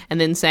actors and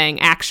then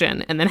saying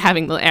action and then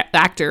having the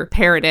actor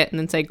parrot it and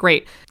then say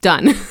great,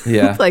 done.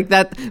 Yeah. Like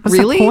that. What's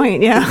really? the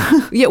point?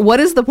 Yeah. Yeah, what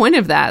is the point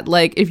of that?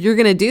 Like, if you're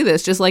gonna do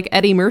this, just like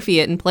Eddie Murphy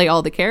it and play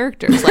all the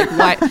characters. Like,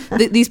 why?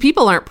 These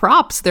people aren't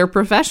props; they're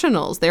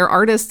professionals. They're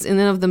artists in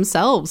and of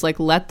themselves. Like,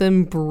 let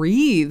them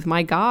breathe.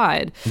 My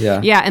God.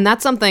 Yeah. Yeah, and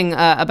that's something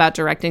about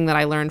directing that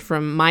I learned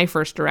from my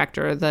first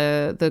director,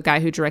 the guy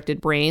who directed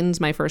Brains,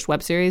 my first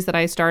web series that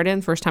I starred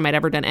in. First time I'd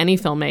ever done any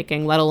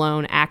filmmaking, let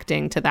alone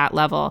acting to that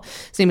level.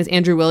 His name is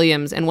Andrew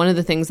Williams, and one of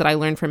the things that I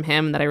learned from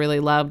him that I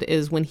really loved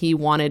is when he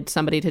wanted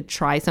somebody to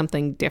try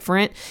something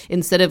different,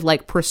 instead of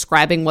like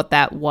prescribing what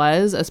that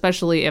was,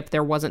 especially if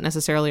there wasn't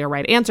necessarily a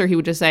right answer, he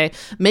would just say,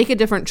 make a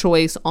different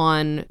choice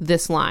on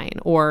this line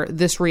or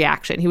this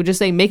reaction. He would just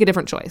say, make a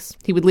different choice.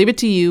 He would leave it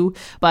to you,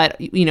 but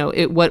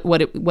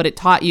what it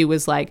taught you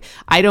was like,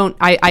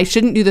 I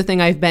shouldn't do the thing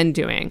I've been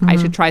doing. I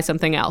should try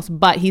something else.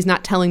 But he's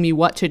not telling me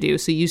what to do,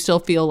 so you still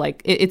feel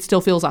like it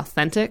still feels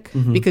authentic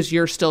because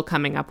you're still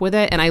coming up with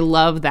it. And I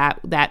love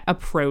that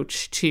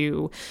approach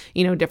to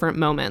different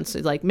moments.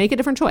 It's like, make a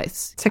different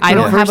choice. It's like I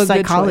don't have a reverse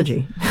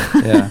psychology.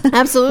 Yeah.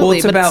 Absolutely, Well,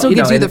 it's but about, it still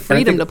gives you and the I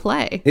freedom think- to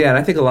play. Yeah, and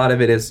I think a lot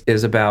of it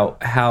is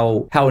about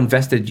how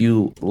invested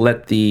you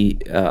let the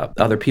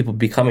other people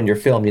become in your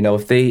film.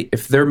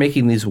 If they're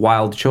making these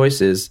wild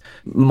choices,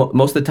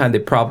 most of the time they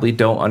probably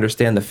don't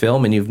understand the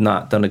film, and you've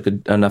not done a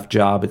good enough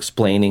job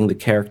explaining the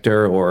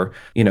character or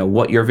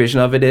what your vision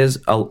of it is,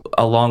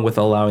 along with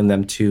allowing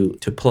them to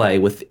play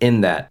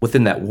within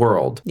that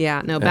world.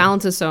 Yeah, no,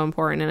 balance is so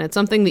important, and it's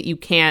something that you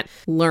can't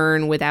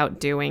learn without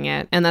doing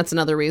it. And that's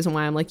another reason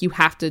why I'm like, you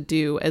have to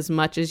do as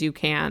much as you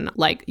can,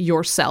 like,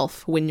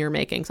 yourself when you're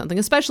making something,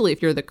 especially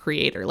if you're the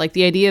creator. Like,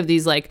 the idea of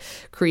these, like,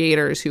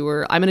 creators who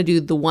are, I'm going to do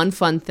the one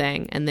fun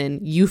thing, and then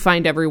you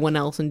find everyone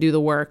else and do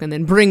the work, and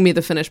then bring me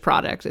the finished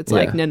product. It's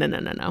like,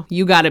 no.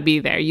 You got to be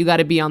there. You got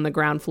to be on the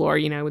ground floor,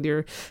 with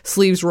your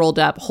sleeves rolled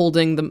up,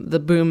 holding the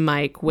boom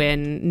mic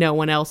when no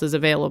one else is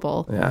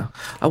available. Yeah,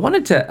 I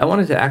wanted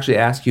to actually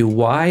ask you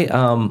why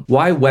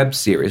web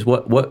series?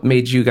 What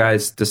made you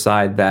guys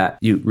decide that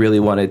you really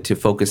wanted to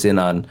focus in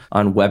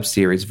on web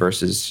series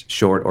versus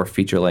short or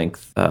feature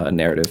length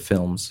narrative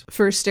films?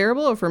 For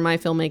Stareable or for my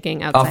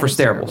filmmaking outside? For of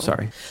Stareable,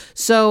 sorry.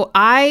 So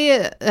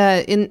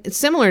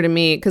similar to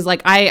me, because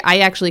like I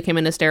actually came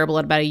into Stareable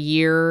at about a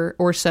year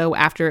or so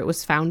after it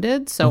was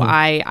founded. So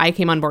I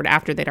came on board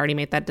after they'd already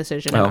made that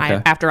decision,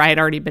 and after I had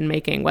already been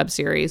making web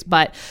series.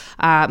 But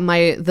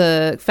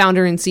the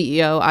founder and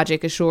CEO Ajay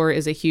Kishore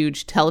is a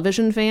huge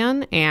television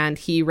fan, and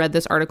he read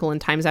this article in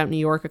Times Out New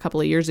York a couple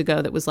of years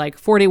ago that was like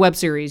 4-day web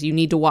series you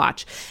need to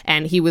watch.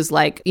 And he was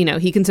like,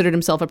 he considered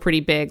himself a pretty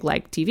big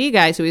like TV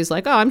guy, so he's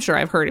like, oh, I'm sure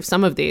I've heard of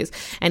some of these,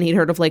 and he'd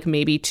heard of like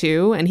maybe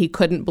 2, and he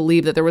couldn't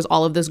believe that there was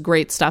all of this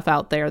great stuff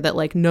out there that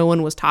like no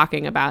one was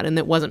talking about and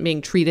that wasn't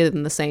being treated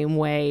in the same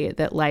way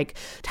that like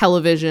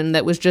television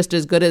that was just just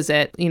as good as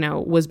it,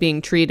 was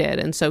being treated.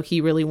 And so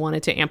he really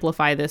wanted to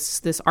amplify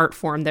this art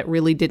form that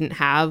really didn't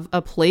have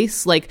a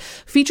place. Like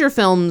feature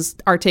films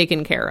are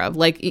taken care of,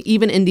 like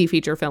even indie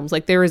feature films,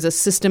 like there is a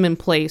system in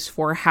place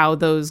for how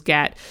those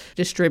get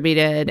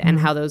distributed and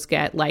how those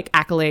get like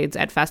accolades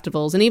at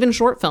festivals. And even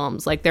short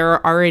films, like there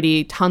are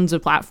already tons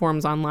of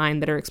platforms online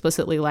that are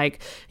explicitly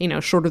like,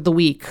 short of the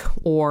week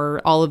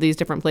or all of these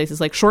different places.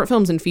 Like short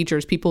films and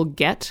features, people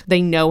get,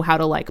 they know how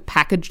to like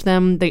package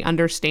them. They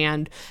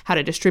understand how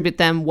to distribute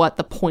them, what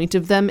the point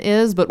of them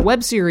is. But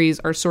web series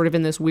are sort of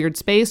in this weird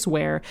space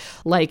where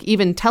like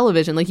even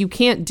television, like you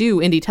can't do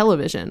indie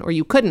television, or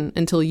you couldn't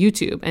until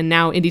YouTube. And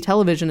now indie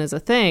television is a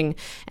thing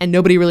and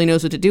nobody really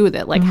knows what to do with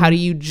it. Like, how do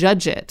you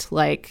judge it?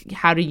 Like,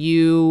 how do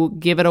you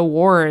give it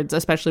awards,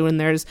 especially when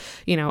there's,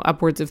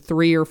 upwards of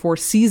 3 or 4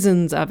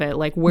 seasons of it?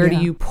 Like, where do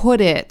you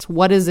put it?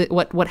 What is it?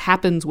 What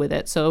happens with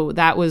it? So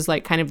that was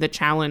like kind of the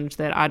challenge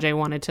that Ajay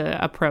wanted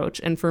to approach.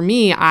 And for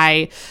me,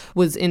 I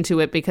was into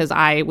it because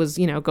I was,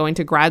 going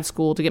to grad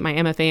school to get my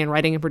MFA in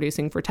writing and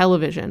producing for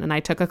television. And I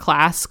took a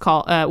class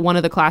called, one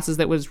of the classes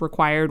that was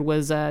required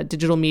was a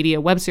digital media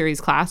web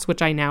series class,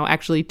 which I now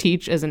actually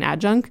teach as an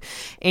adjunct.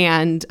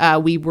 And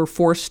we were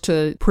forced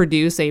to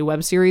produce a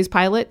web series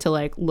pilot to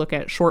like look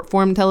at short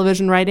form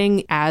television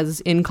writing as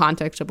in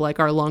context of like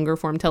our longer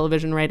form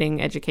television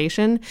writing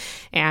education.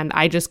 And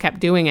I just kept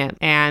doing it.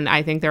 And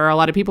I think there are a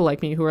lot of people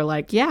like me who are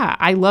like, yeah,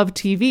 I love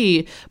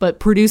TV, but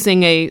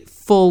producing a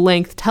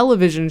full-length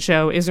television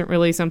show isn't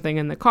really something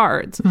in the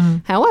cards.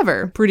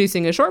 However,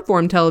 producing a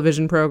short-form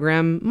television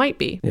program might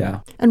be. Yeah.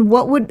 And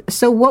what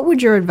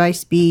would your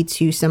advice be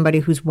to somebody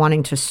who's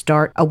wanting to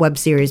start a web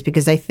series?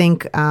 Because I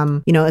think,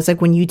 it's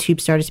like when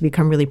YouTube started to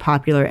become really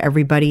popular,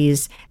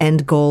 everybody's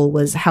end goal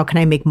was, how can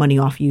I make money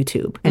off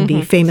YouTube and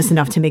be famous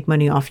enough to make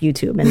money off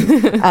YouTube?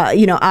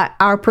 And,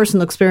 our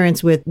personal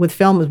experience with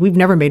film is we've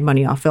never made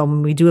money off film,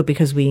 and we do it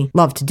because we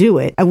love to do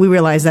it. And we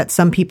realize that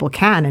some people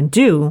can and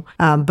do.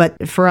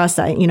 But for us,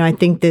 I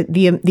think that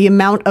the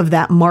amount of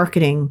that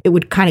marketing, it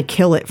would kind of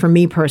kill it for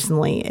me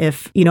personally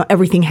if,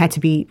 everything had to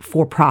be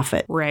for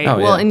profit. Right. Oh,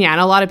 well, yeah.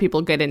 and a lot of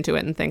people get into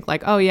it and think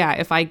like, oh yeah,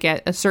 if I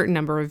get a certain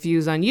number of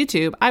views on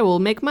YouTube, I will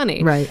make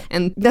money. Right.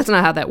 And that's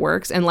not how that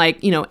works. And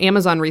like,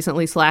 Amazon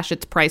recently slashed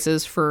its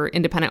prices for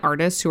independent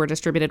artists who are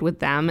distributed with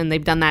them. And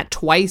they've done that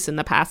twice in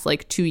the past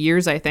like 2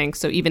 years, I think.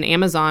 So even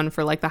Amazon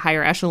for like the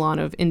higher echelon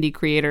of indie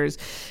creators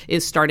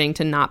is starting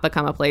to not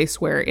become a place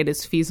where it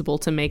is feasible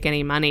to make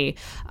any money.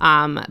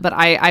 But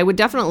I would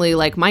definitely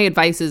like, my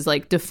advice is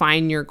like,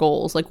 define your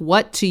goals. Like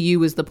what to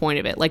you is the point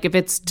of it? Like if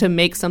it's to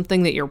make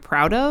something that you're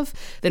proud of,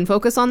 then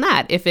focus on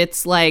that. If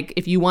it's like,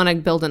 if you want to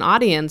build an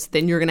audience,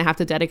 then you're going to have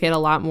to dedicate a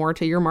lot more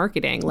to your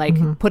marketing.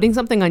 Like putting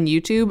something on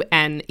YouTube,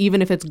 and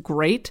even if it's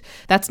great,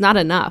 that's not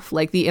enough.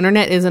 Like the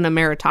internet isn't a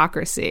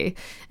meritocracy,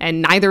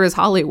 and neither is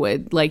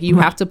Hollywood. Like you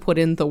have to put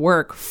in the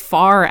work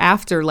far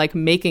after like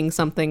making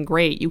something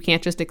great. You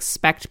can't just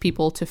expect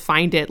people to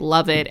find it,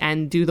 love it,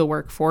 and do the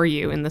work for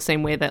you in the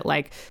same way that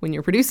like when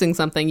you're producing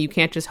something, you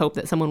can't just hope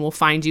that someone will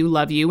find you,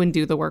 love you, and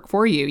do the work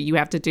for you. You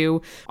have to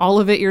do all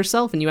of it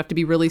yourself, and you have to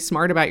be really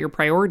smart about your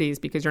priorities,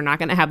 because you're not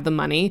going to have the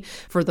money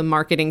for the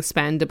marketing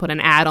spend to put an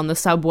ad on the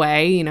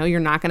subway. You're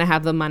not going to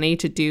have the money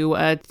to do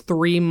a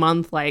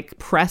 3-month like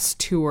press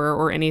tour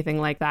or anything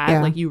like that.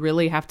 Yeah. Like you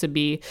really have to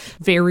be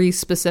very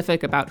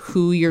specific about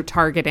who you're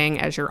targeting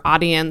as your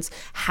audience,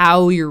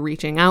 how you're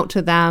reaching out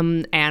to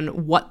them,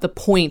 and what the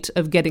point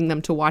of getting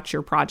them to watch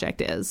your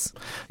project is.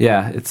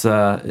 Yeah, it's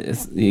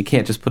you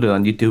can't just put it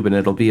on YouTube and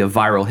it'll be a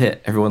viral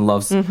hit. Everyone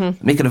loves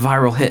making a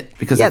viral hit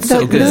because it's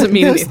so good. doesn't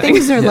mean those anything.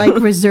 things are like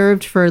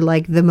reserved for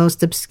like the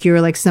most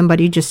obscure, like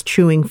somebody just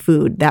chewing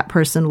food. That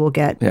person will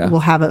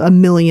have a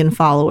million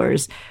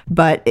followers.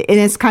 And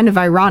it's kind of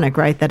ironic,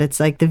 right? That it's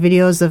like the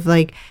videos of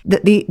like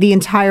the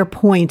entire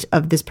point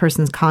of this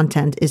person's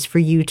content is for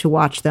you to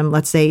watch them,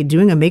 let's say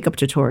doing a makeup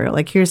tutorial.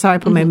 Like, here's how I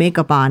put my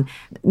makeup on.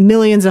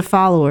 Millions of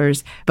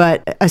followers,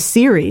 but a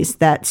series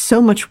that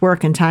so much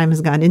work and time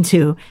has gone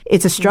into,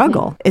 it's a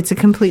struggle. It's a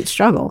complete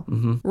struggle.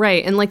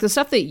 Right. And like the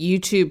stuff that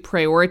YouTube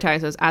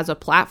prioritizes as a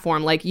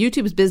platform, like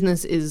YouTube's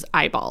business is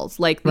eyeballs.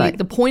 Like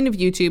the point of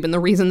YouTube, and the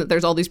reason that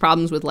there's all these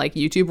problems with like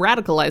YouTube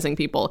radicalizing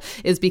people,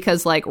 is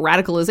because like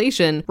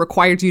radicalization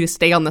requires you to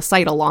stay on the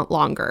site a lot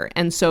longer.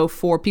 And so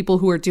for people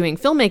who are doing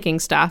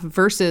filmmaking stuff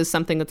versus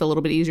something that's a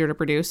little bit easier to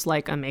produce,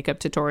 like a makeup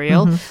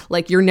tutorial,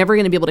 like you're never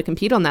going to be able to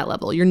compete on that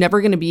level. You're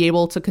never going to be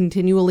able to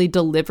continually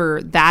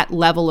deliver that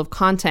level of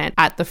content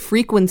at the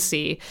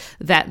frequency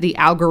that the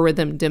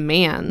algorithm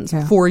demands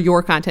for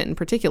your content in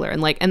particular.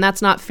 And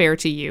that's not fair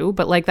to you,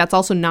 but like that's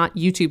also not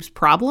YouTube's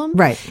problem.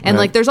 Right. And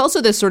like there's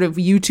also this sort of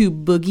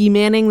YouTube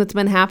boogeymanning that's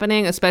been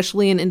happening,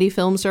 especially in indie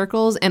film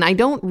circles, and I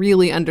don't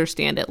really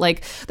understand it.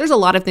 Like there's a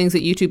lot of things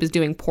that YouTube is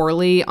doing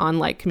poorly on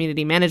like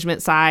community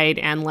management side,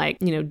 and like,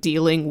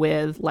 dealing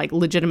with like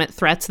legitimate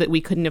threats that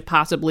we couldn't have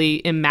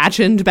possibly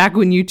imagined back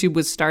when YouTube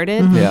was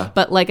started. Yeah.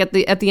 But like at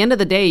the end of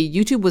the day,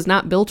 YouTube was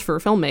not built for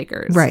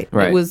filmmakers. Right.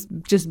 It was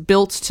just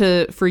built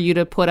for you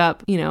to put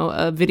up,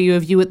 a video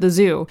of you at the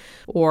zoo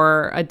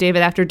or a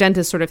David After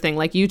Dentist sort of thing.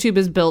 Like YouTube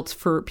is built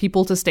for for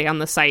people to stay on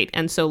the site.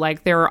 And so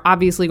like there are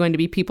obviously going to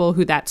be people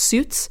who that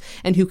suits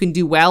and who can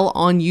do well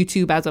on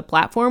YouTube as a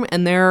platform.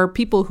 And there are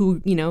people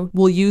who, you know,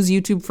 will use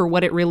YouTube for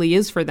what it really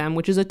is for them,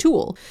 which is a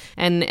tool.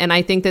 And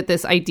I think that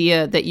this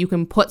idea that you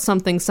can put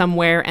something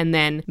somewhere and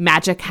then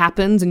magic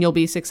happens and you'll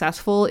be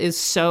successful is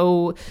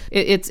so,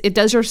 it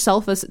does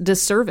yourself a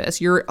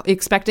disservice. You're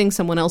expecting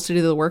someone else to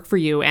do the work for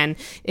you. And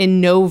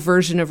in no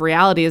version of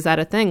reality is that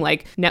a thing.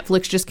 Like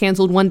Netflix just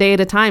canceled One Day at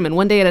a Time, and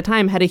One Day at a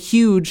Time had a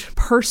huge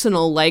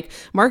personal like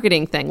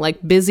marketing thing.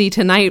 Like Busy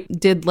Tonight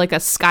did like a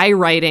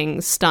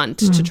skywriting stunt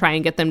to try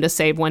and get them to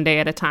save One Day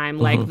at a Time.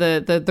 Like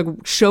the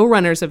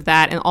showrunners of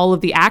that and all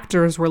of the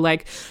actors were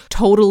like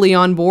totally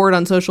on board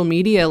on social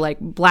media, like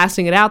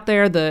blasting it out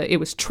there. It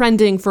was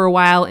trending for a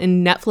while,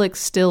 and Netflix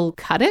still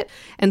cut it.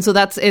 And so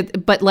that's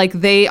it. But like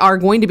they are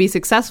going to be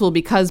successful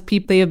because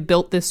they have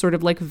built this sort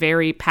of like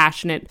very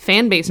passionate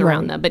fan base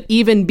around them. But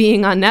even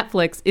being on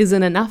Netflix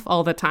isn't enough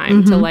all the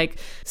time to like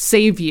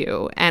save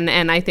you.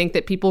 And I think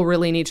that people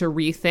really need to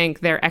rethink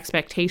their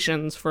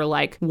expectations for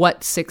like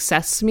what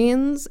success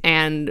means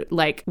and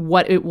like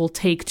what it will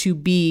take to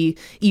be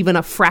even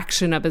a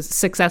fraction of as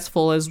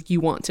successful as you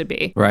want to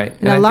be. Right.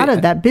 And a lot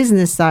of that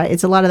business side,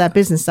 it's a lot of that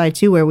business side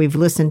too, where we've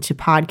listened to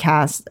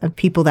podcasts of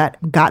people that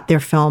got their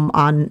film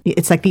on,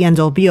 it's like the end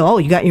all be all. Oh,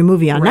 you got your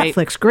movie on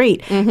Netflix.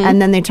 Great.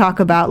 And then they talk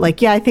about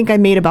like, yeah, I think I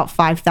made about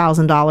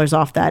 $5,000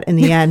 off that in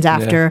the end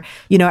after,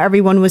 you know,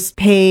 everyone was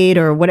paid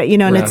or what, you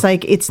know, and it's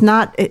like,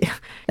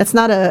 that's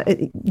not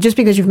just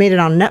because you've made it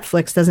on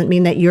Netflix doesn't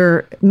mean that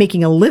you're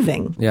making a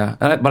living. Yeah.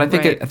 But I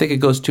think I think it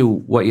goes to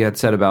what you had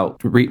said about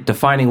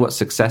defining what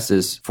success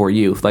is for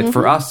you. Like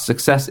for us,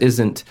 success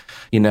isn't,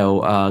 you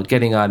know,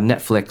 getting on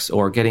Netflix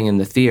or getting in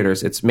the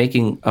theaters. It's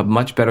making a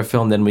much better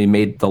film than we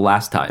made the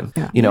last time,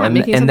 you know, and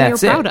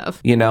that's you're it, proud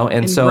of, you know,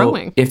 and so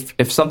growing.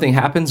 if something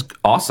happens,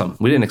 awesome.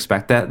 We didn't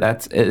expect that.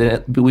 That's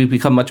it. We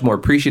become much more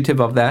appreciative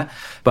of that.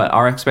 But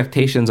our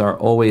expectations are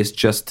always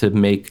just to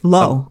make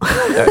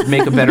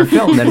make a better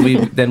film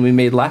than we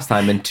made last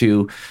time, and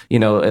to, you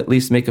know, at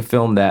least make a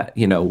film that,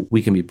 you know,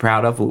 we can be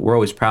proud of. We're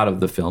always proud of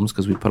the films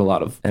because we put a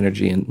lot of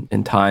energy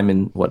and time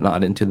and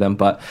whatnot into them.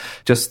 But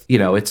just, you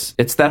know, it's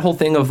that whole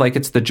thing of like,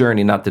 it's the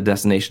journey, not the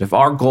destination. If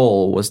our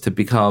goal was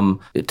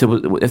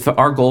if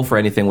our goal for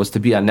anything was to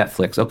be on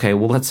Netflix, okay,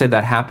 well, let's say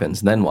that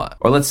happens, then what?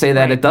 Or let's say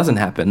that it doesn't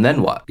happen,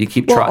 then what? You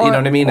keep trying, you know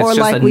what I mean? It's just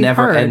like a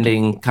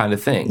never-ending kind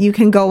of thing. You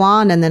can go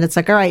on, and then it's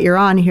like, all right, you're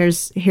on.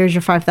 Here's your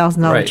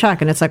 $5,000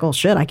 check, and it's like, oh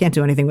shit, I can't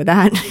do anything with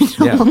that.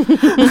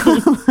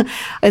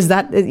 Is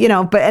that, you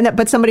know?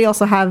 But somebody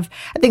also I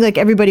think like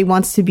everybody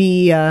wants to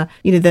be, you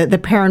know, the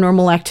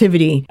paranormal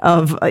activity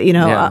of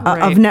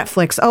of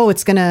Netflix. Oh,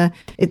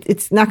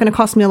 it's not gonna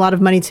cost me a lot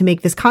of money to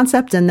make this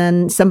concept, and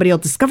then somebody will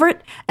discover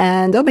it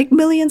and they'll make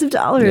millions of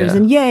dollars,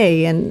 and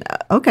yay, and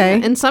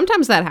okay. And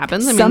sometimes that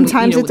happens. I mean,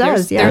 sometimes it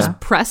does. There's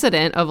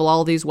precedent of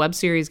all these web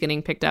series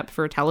getting picked up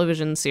for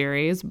television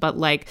series, but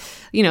like,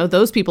 you know,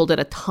 those people did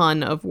a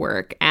ton of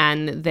work,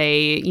 and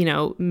they,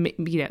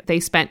 they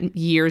spent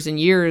years and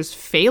years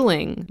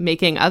failing,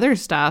 making other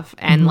stuff,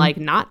 and like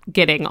not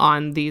getting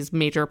on these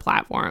major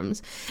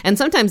platforms. And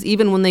sometimes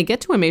even when they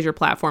get to a major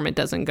platform, it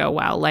doesn't go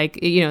well.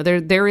 Like, you know,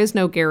 there is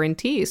no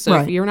guarantee. So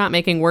if you're not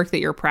making work that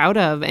you're proud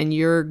of, and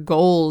your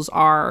goals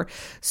are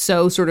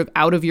so sort of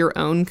out of your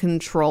own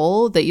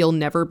control that you'll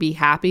never be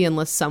happy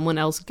unless someone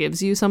else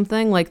gives you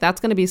something, like that's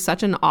going to be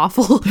such an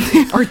awful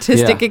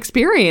artistic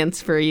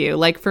experience for you.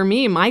 Like for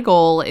me, my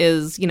goal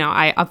is, you know,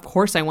 I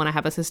want to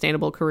have a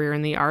sustainable career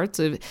in the arts,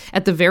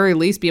 at the very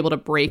least be able to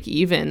break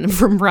even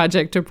from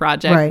project to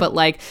project. But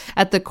like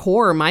at the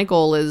core, my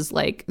goal is,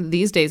 like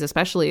these days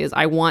especially, is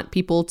I want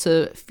people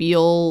to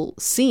feel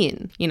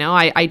seen. You know,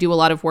 I do a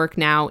lot of work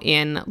now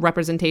in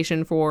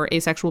representation for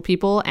asexual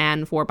people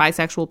and for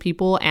bisexual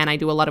people, and I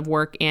do a lot of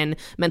work in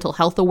mental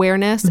health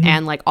awareness,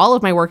 and like all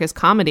of my work is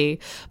comedy,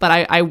 but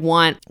I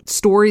want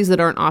stories that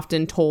aren't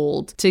often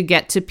told to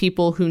get to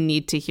people who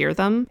need to hear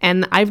them.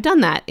 And I've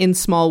done that in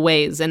small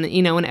ways, and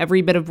you know, and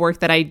every bit of work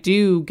that I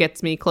do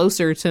gets me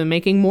closer to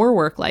making more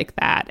work like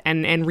that,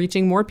 and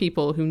reaching more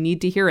people who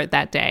need to hear it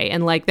that day.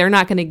 And like, they're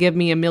not going to give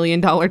me $1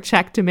 million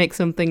check to make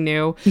something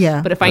new,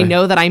 but if I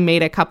know that I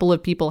made a couple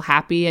of people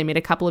happy, I made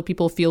a couple of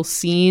people feel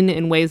seen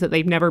in ways that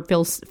they've never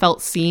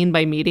felt seen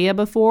by media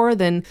before,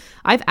 then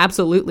I've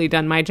absolutely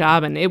done my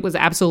job, and it was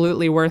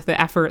absolutely worth the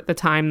effort, the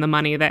time, the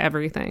money, the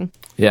everything.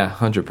 Yeah,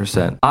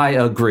 100%. I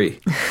agree.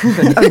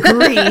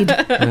 Agreed.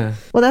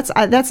 Well,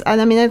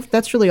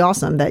 that's really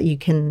awesome that you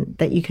can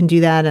do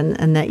that,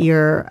 and that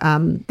you're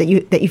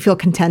that you feel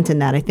content in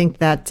that. I think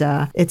that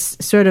it's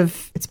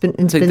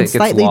been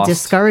slightly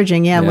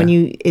discouraging. When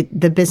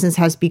the business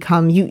has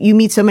become, you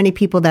meet so many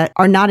people that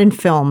are not in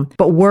film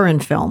but were in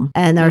film,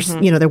 and are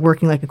they're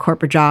working like a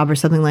corporate job or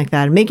something like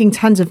that, and making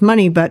tons of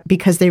money, but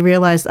because they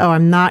realized, oh,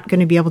 I'm not going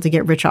to be able to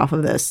get rich off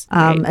of this.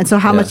 And so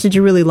how much did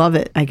you really love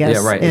it, I guess?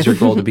 Yeah, right. Is your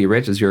goal to be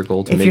rich? Is your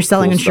goal to if make you're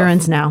selling cool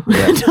insurance stuff?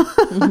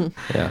 Now?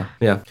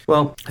 Yeah.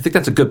 Well, I think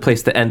that's a good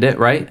place to end it,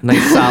 right?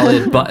 Nice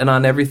solid button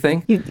on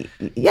everything.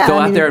 Go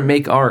out there and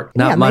make art,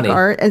 not money. Make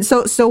art. And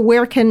so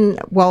where can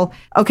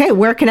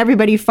where can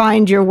everybody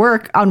find your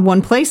work on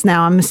one place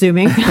now, I'm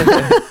assuming?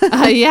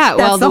 Yeah,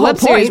 well, the the web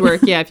whole series point.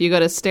 work, yeah, if you go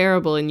to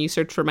Starable and you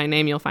search for my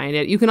name, you'll find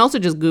it. You can also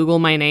just Google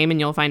my name and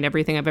you'll find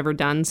everything I've ever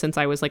done since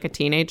I was like a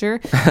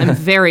teenager. I'm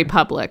very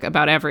public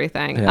about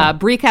everything. Yeah.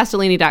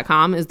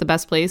 BrieCastellini.com is the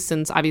best place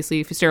since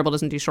obviously Starable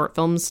doesn't do short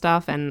film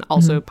stuff and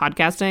also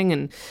podcasting,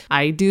 and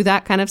I do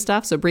that kind of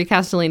stuff. So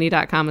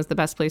BrieCastellini.com is the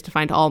best place to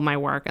find all my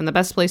work. And the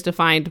best place to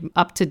find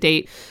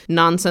up-to-date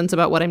nonsense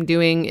about what I'm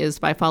doing is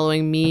by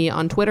following me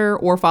on Twitter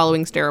or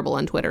following Starable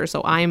on Twitter.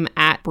 So I'm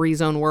at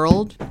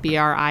BrieZoneWorld,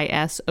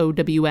 BrisonWorld,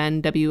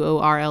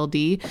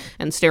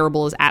 and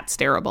Starable is at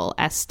Starable,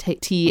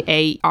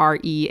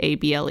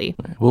 STAREABLE.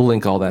 We'll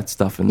link all that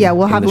stuff in Yeah,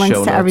 we'll in have the links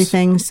show to notes.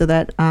 everything so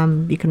that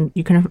you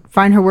can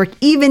find her work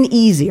even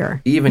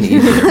easier. Even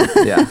easier.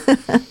 Yeah.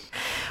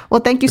 Well,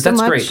 thank you But so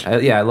that's much.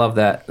 great. I love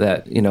that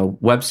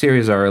web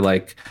series are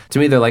like, to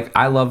me, they're like,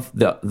 I love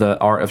the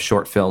art of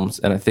short films,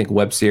 and I think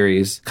web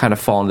series kind of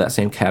fall into that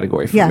same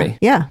category for Yeah, me.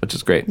 yeah. Which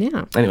is great.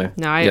 Yeah. Anyway.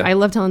 No, I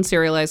love telling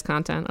serialized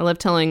content. I love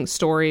telling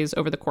stories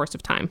over the course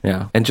of time.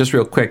 Yeah. And just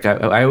real quick,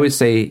 I always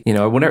say,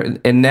 whenever,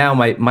 and now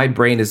my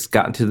brain has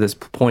gotten to this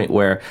point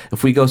where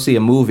if we go see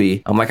a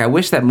movie, I'm like, I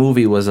wish that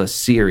movie was a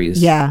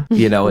series. Yeah.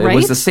 It Right?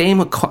 was the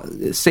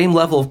same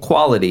level of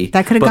quality.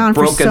 That could have but gone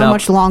for broken so up-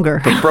 much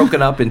longer. But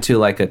broken up into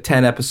like a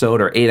 10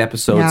 episode or 8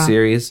 episode Yeah.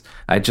 series.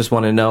 I just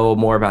want to know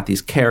more about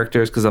these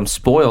characters because I'm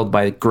spoiled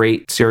by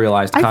great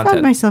serialized I content.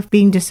 found myself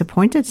being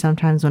disappointed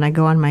sometimes when I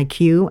go on my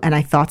queue and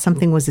I thought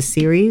something was a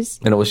series.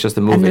 and it was just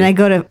a movie. And then I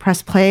go to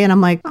press play and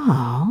I'm like,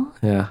 oh,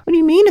 yeah. what do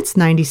you mean it's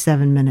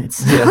 97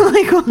 minutes?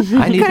 Like, what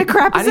kind of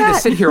crap is I need that? to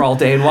sit here all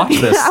day and watch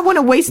this. I want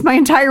to waste my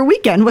entire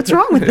weekend. What's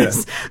wrong with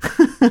this?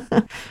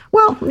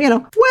 Well,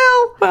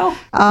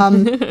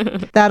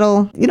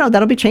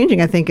 that'll be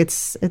changing. I think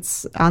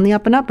it's on the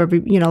up and up. A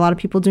lot of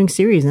people doing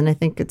series, and I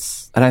think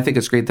it's And I think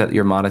it's great that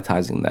you're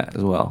monetizing that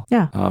as well.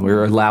 Yeah.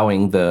 We're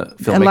allowing the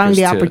filmmakers allowing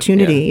the to-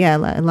 opportunity.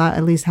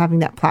 At least having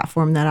that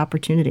platform, that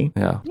opportunity.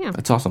 Yeah. Yeah.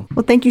 That's awesome.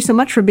 Well, thank you so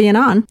much for being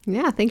on.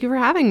 Yeah, thank you for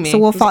having me. So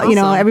we'll It was follow.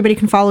 awesome. Everybody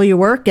can follow your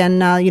work,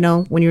 and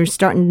when you're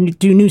starting to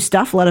do new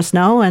stuff, let us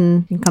know,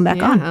 and you can come back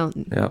Yeah,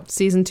 on. Yeah.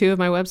 Season 2 of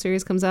my web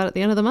series comes out at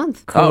the end of the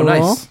month. Oh, Cool.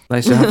 nice.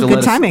 Nice. You have to Good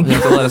let timing. Us, you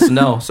have to let us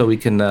know so we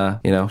can,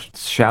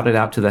 shout it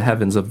out to the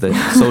heavens of the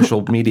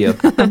social media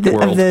world. Of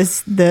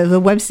the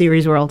web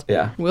series world.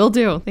 Yeah. Will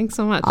do. Thanks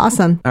so much.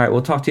 Awesome. All right.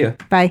 We'll talk to you.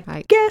 Bye.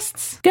 Bye.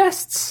 Guests.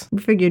 Guests.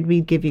 We figured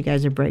we'd give you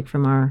guys a break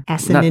from our Not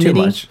asininity. too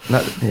much.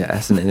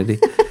 Asininity.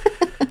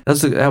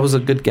 That was a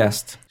good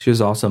guest. She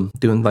was awesome.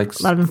 Doing like,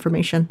 A lot of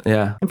information.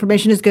 yeah.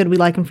 Information is good. We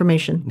like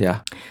information.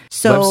 Yeah.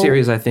 So Web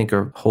series, I think,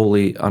 are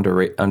wholly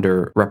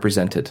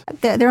underrepresented.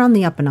 they're on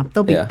the up and up.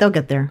 They'll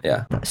get there.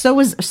 Yeah. So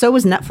was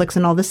Netflix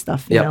and all this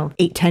stuff. Yep.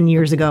 8-10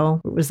 years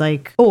ago, it was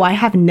like, oh, I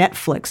have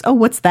Netflix. Oh,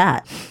 what's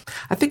that?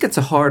 I think it's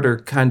a harder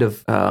kind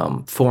of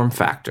form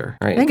factor,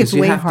 right? I think it's 'Cause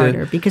you way have to-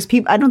 harder because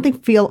I don't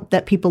feel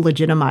that people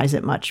legitimize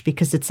it much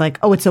because it's like,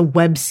 oh, it's a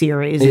web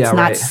series. Yeah, It's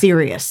not right.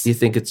 serious. You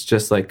think it's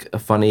just like a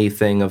funny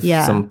thing of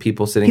Yeah. some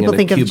people sitting People in a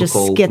think of just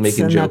cubicle skits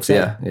making and jokes. that's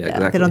Yeah, it. yeah,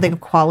 exactly. They don't think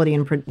of quality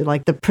and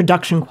like the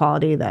production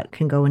quality that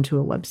can go into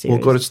a web series.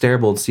 We'll go to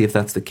Starable and see if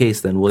that's the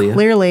case then, will you?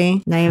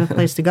 Clearly, now you have a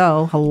place to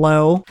go.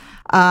 Hello.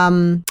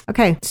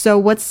 Okay, so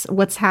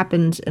what's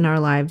happened in our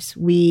lives?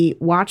 We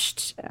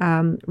watched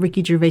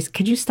Ricky Gervais.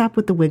 Could you stop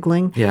with the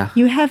wiggling? Yeah.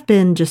 You have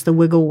been just a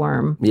wiggle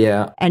worm.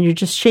 Yeah. And you're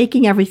just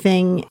shaking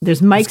everything.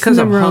 There's mics in 'cause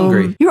the I'm room.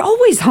 hungry. You're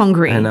always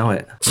hungry. I know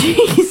it.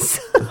 Jeez.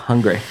 I'm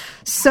hungry.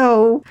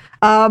 So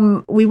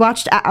we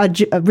watched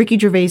Ricky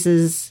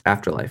Gervais's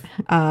Afterlife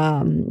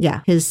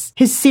his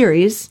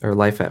series. or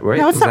Life at, right?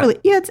 No, it's Is not that- really.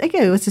 Yeah,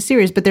 it's a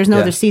series, but there's no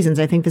Yeah. other seasons.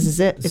 I think this is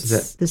it. This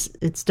is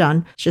It's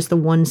done. It's just the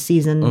one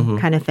season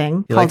kind of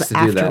thing He called likes to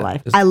do that.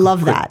 Afterlife. Just I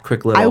love quick- that.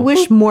 quick little- I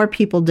wish more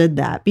people did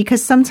that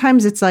because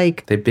sometimes it's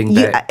like They Big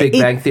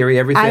Bang Theory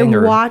everything? I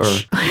or,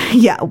 watch,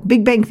 yeah,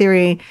 Big Bang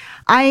Theory.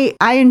 I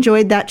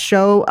enjoyed that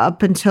show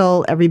up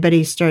until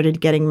everybody started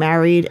getting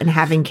married and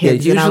having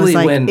kids, and I was usually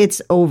like, when-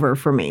 it's over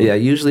for me. Yeah,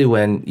 usually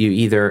when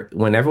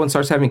everyone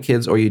starts having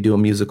kids or you do a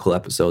musical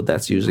episode,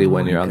 that's usually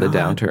when you're on the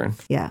downturn.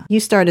 Yeah, you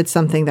started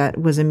something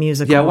that was a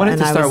musical. Yeah, I wanted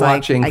and to start was like,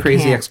 watching I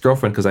Crazy can't.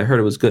 Ex-Girlfriend because I heard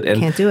it was good. And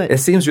Can't do it. It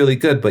seems really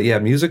good, but yeah,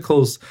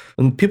 musicals,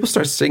 when people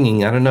start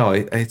singing, I don't know,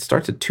 I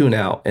start to tune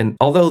out. And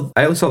although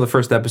I only saw the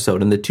first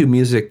episode and the two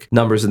music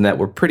numbers in that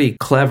were pretty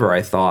clever,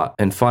 I thought,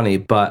 and funny,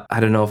 but I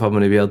don't know if I'm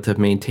going to be able to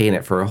maintain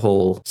it for a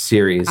whole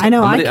series. I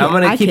know, I'm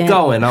going to I keep can't.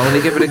 going. I'm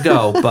going to give it a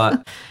go,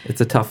 but it's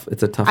a tough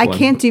I one.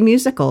 can't do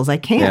musicals. I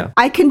can't. Yeah.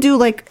 I can do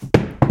like,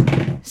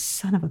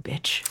 son of a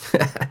bitch.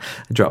 I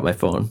dropped my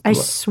phone. I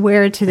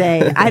swear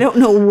today, I don't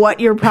know what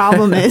your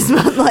problem is,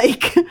 but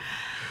like,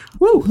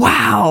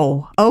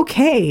 wow.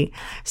 Okay.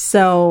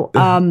 So,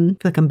 I feel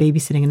like I'm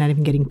babysitting and not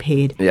even getting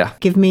paid. Yeah.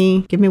 Give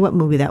me what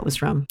movie that was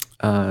from.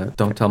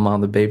 Don't Tell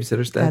Mom the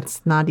Babysitter's Dead.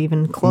 That's not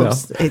even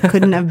close. No. It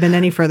couldn't have been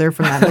any further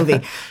from that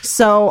movie.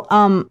 So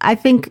I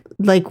think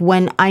like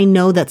when I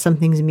know that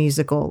something's a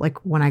musical, like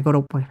when I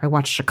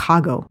watch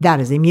Chicago, that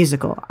is a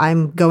musical.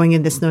 I'm going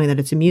in this knowing that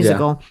it's a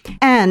musical. Yeah.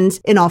 And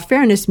in all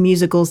fairness,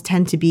 musicals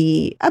tend to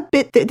be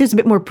there's a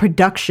bit more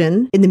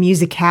production in the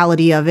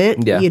musicality of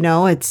it. Yeah. You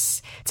know,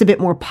 it's a bit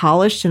more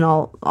polished and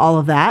all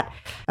of that.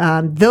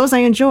 Those I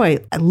enjoy.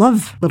 I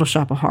love Little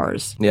Shop of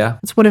Horrors. Yeah.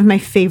 It's one of my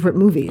favorite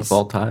movies. Of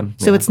all time.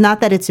 So it's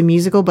not that it's a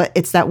musical, but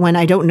it's that when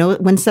I don't know,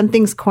 when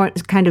something's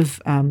kind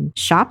of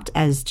shopped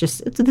as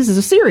just, this is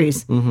a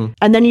series. Mm-hmm.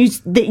 And then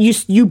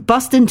you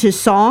bust into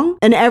song,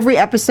 and every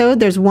episode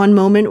there's one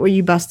moment where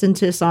you bust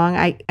into a song.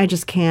 I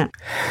just can't.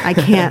 I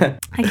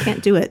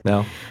can't do it.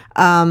 No.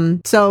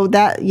 So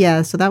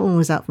that one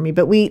was out for me.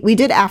 But we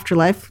did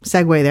Afterlife,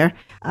 segue there.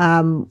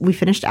 We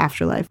finished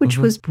Afterlife, which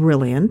was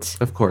brilliant.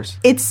 Of course.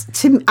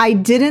 I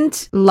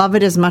didn't love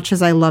it as much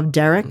as I love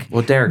Derek.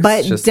 Well, Derek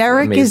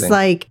is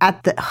like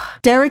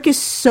Derek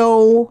is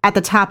so at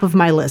the top of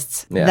my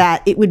list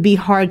that it would be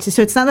hard to.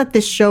 So it's not that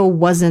this show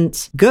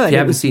wasn't good. If you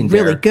haven't seen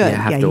really Derek,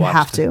 good. you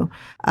have to.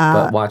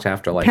 But watch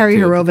Afterlife. Perry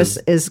Horowitz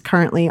is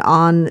currently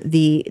on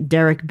the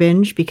Derek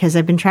binge because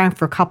I've been trying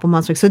for a couple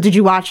months. So did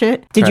you watch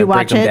it? Did you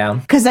watch it?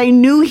 Because I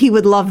knew he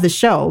would love the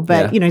show,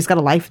 but he's got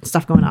a life and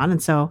stuff going on.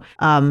 And so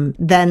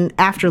then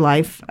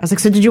Afterlife, I was like,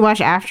 so did you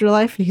watch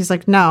Afterlife? And he's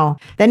like, no.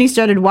 Then he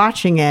started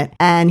watching it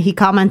and he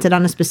commented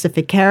on a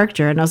specific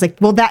character. And I was like,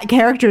 well, that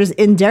character is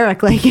in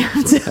Derek. Like,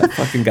 that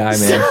fucking guy,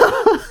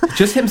 man.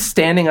 Just him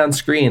standing on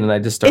screen, and I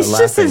just started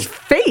laughing. It's just his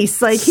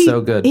face. Like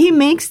so good. He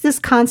makes this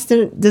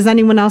constant, does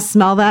anyone else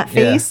smell that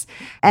face?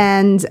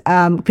 Yeah.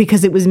 And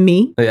because it was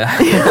me. Yeah.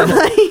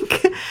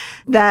 Like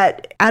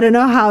that, I don't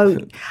know how,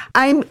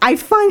 I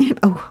find him,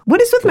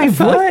 what is with my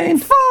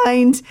voice?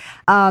 Find.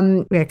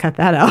 We gotta cut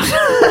that out.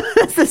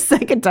 That's the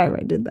second time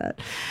I did that.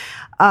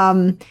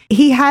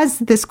 He has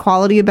this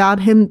quality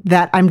about him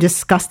that I'm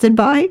disgusted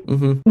by.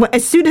 Mm-hmm.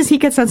 As soon as he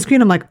gets on screen,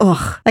 I'm like,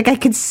 ugh. Like I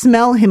could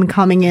smell him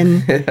coming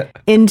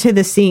into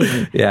the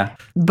scene. Yeah.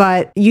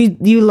 But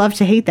you love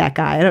to hate that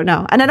guy. I don't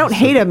know. And I don't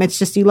hate him. It's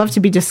just you love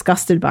to be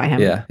disgusted by him.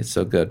 Yeah, it's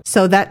so good.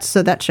 So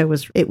that show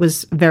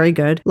was very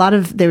good.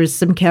 There was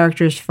some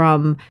characters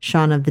from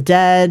Shaun of the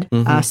Dead,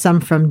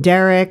 some from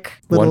Derek.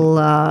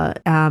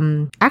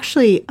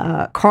 Actually,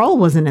 Carl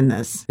wasn't in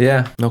this.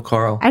 Yeah, no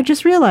Carl. I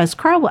just realized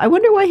Carl. I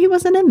wonder why he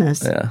wasn't in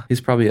this. Yeah, he's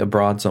probably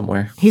abroad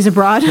somewhere. He's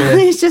abroad. Yeah.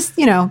 He's just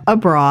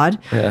abroad.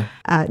 Yeah.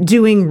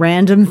 Doing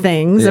random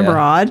things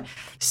abroad.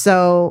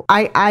 So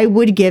I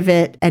would give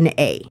it an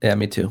A. Yeah,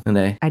 me too. An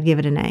A. I'd give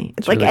it an A.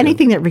 It's like really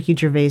anything that Ricky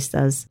Gervais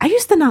does. I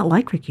used to not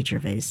like Ricky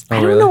Gervais. Oh,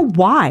 I don't know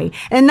why.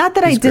 And not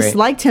that I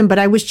disliked him, but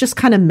I was just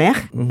kind of meh.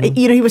 Mm-hmm.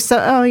 He was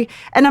so,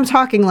 and I'm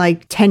talking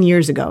like 10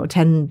 years ago,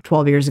 10,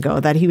 12 years ago,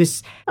 that he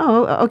was,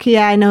 okay,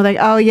 yeah, I know that.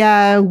 Oh,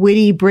 yeah,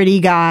 witty, britty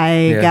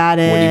guy. Got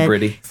it. Witty,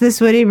 britty. It's this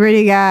witty,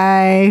 britty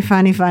guy.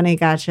 Funny,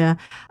 gotcha.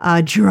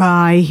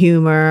 Dry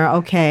humor.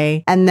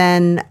 Okay. And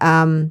then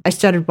I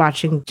started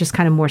watching just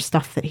kind of more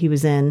stuff that he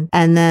was in.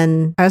 And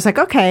then I was like,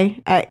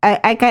 okay,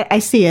 I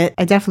see it.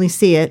 I definitely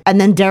see it.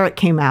 And then Derek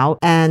came out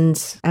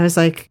and I was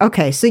like,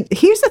 okay, so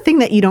here's the thing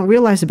that you don't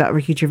realize about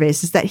Ricky Gervais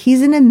is that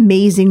he's an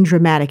amazing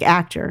dramatic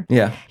actor.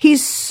 Yeah.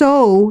 He's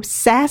so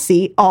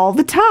sassy all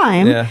the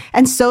time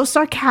and so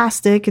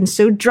sarcastic and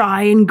so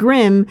dry and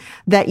grim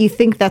that you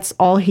think that's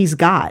all he's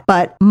got.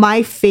 But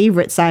my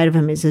favorite side of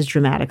him is his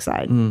dramatic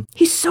side. Mm.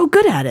 He's so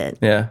good at it.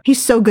 Yeah.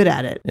 He's so good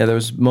at it. Yeah, there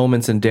was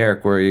moments in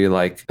Derek where you're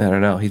like, I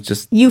don't know, he's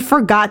just... You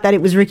forgot that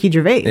it was Ricky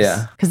Gervais.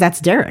 Yeah. Because that's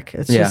Derek.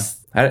 It's just...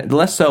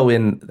 Less so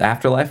in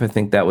Afterlife. I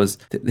think that was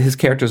his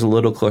character's a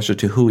little closer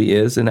to who he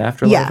is in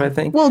Afterlife, I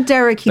think. Well,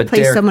 Derek, he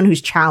plays someone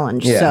who's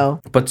challenged. Yeah.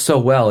 So. But so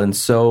well and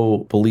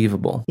so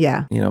believable.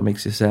 Yeah. It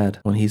makes you sad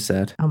when he's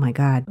sad. Oh my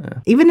God. Yeah.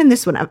 Even in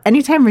this one,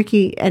 anytime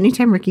Ricky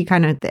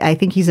kind of, I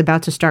think he's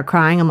about to start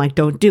crying, I'm like,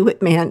 don't do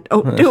it, man.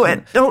 Don't do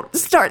it. Don't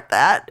start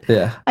that.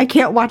 Yeah. I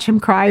can't watch him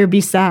cry or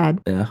be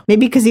sad. Yeah.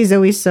 Maybe because he's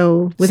always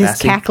so, with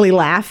sassy. His cackly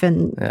laugh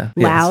and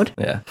loud.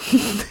 Yeah.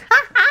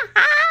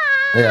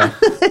 Yeah.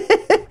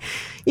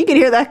 You can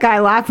hear that guy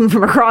laughing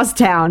from across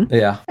town.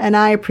 Yeah. And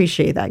I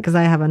appreciate that because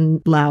I have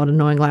a loud,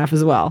 annoying laugh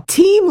as well.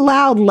 Team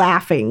loud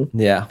laughing.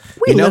 Yeah.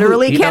 We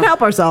literally can't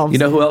help ourselves. You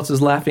know who else is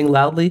laughing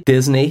loudly?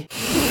 Disney.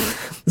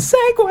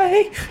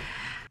 Segue.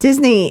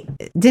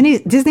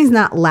 Disney's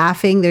not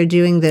laughing. They're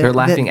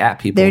laughing at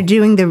people. They're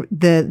doing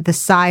the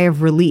sigh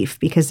of relief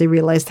because they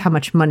realized how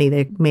much money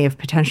they may have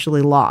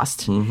potentially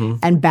lost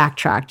and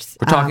backtracked.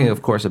 We're talking,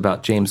 of course,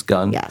 about James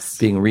Gunn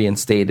being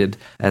reinstated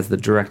as the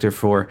director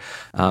for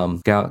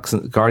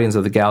Guardians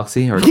of the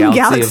Galaxy or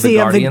Galaxy of the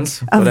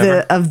Guardians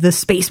of the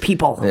space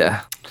people.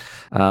 Yeah.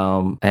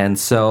 And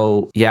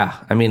so, yeah,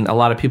 I mean, a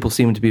lot of people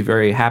seem to be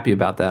very happy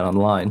about that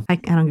online. I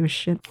don't give a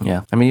shit.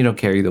 Yeah. I mean, you don't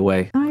care either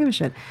way. I don't give a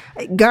shit.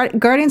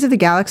 Guardians of the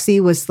Galaxy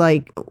was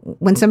like,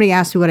 when somebody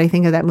asked me what I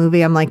think of that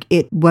movie, I'm like,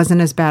 it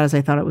wasn't as bad as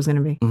I thought it was going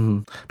to be.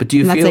 But do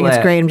you I'm not feel saying that,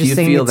 it's great. I'm just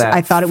saying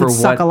I thought it would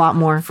suck a lot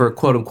more. For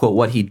quote unquote,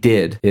 what he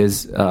did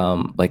is,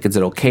 like, is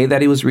it okay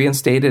that he was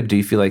reinstated? Do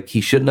you feel like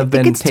he shouldn't have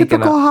been it's taken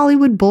typical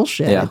Hollywood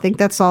bullshit. Yeah. I think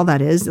that's all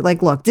that is.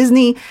 Like, look,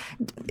 Disney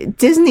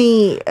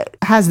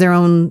has their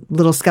own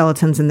little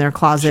skeletons in their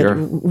closet, Sure.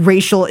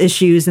 racial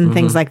issues and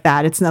things like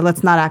that.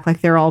 Let's not act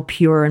like they're all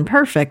pure and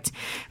perfect.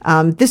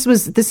 This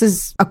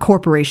is a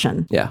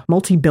corporation. Yeah.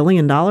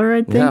 Multi-billion-dollar,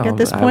 I think, at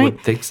this I point.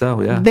 would think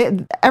so, yeah.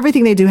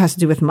 Everything they do has to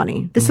do with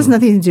money. This has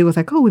nothing to do with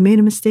like, oh, we made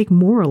a mistake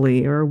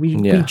morally, or we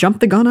jumped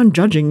the gun on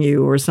judging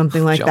you, or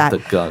something like that.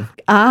 Jump the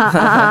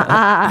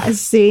gun.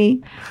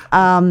 See.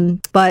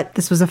 But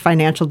this was a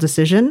financial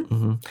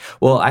decision.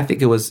 Well, I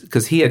think it was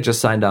because he had just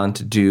signed on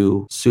to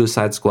do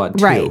Suicide Squad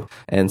 2. Right.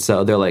 And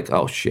so they're like,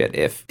 oh, shit,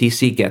 if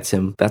DC gets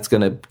him, that's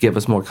going to give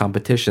us more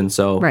competition.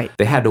 So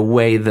they had to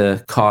weigh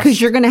the cost.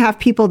 Because you're going to have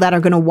people that are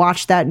going to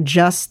watch that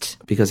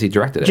because he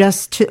directed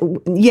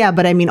it.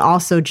 But I mean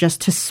also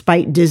just to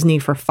spite Disney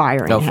for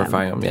firing him. For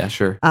firing him, yeah,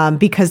 sure.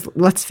 Because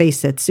let's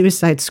face it,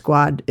 Suicide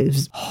Squad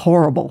is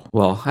horrible.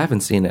 Well, I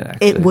haven't seen it,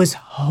 actually. It was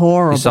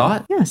horrible. You saw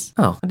it? Yes.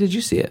 Oh, when did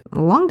you see it?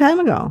 A long time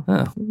ago.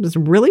 Oh. It was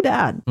really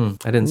bad. I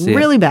didn't see it.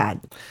 Really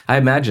bad. I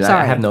imagine.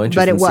 Sorry, I have no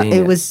interest in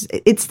seeing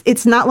it.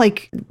 It's not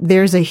like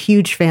there's a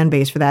huge fan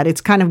base for that.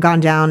 It's kind of gone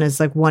down as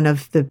like one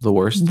of the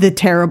worst,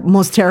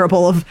 most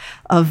terrible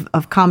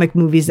of comic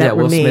movies that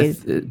were made. Will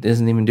Smith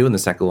isn't even doing the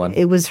second one.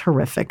 It was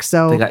horrific.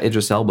 So they got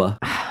Idris Elba.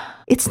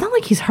 It's not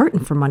like he's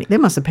hurting for money. They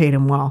must have paid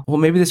him well. Well,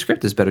 maybe the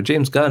script is better.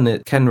 James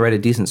Gunn can write a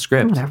decent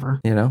script. Whatever.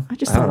 You know, I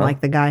just don't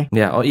like the guy.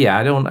 Yeah. Oh, yeah.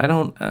 I don't. I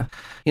don't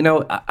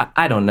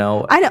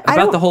know. I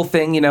don't, the whole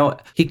thing. You know,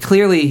 he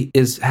clearly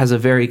has a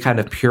very kind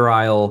of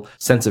puerile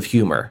sense of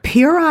humor.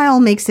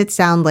 Puerile makes it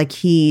sound like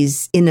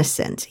he's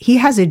innocent. He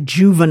has a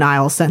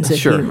juvenile sense of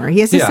humor. He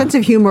has a sense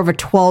of humor of a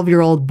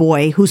 12-year-old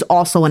boy who's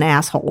also an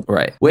asshole.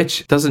 Right.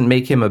 Which doesn't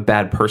make him a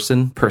bad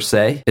person per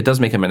se. It does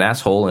make him an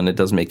asshole, and it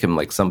does make him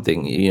like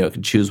something,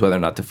 can choose whether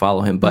or not to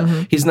follow him. But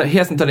he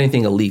hasn't done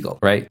anything illegal,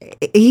 right?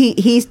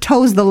 He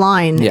toes the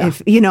line. Yeah.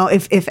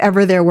 If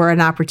ever there were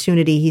an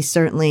opportunity, he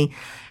certainly.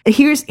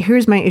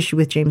 Here's my issue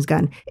with James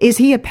Gunn. Is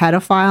he a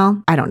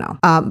pedophile? I don't know.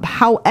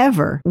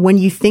 However, when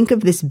you think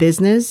of this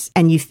business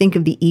and you think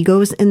of the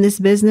egos in this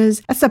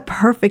business, that's a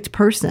perfect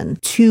person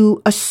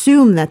to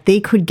assume that they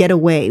could get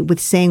away with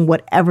saying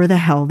whatever the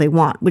hell they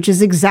want, which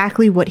is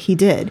exactly what he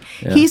did.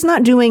 Yeah. He's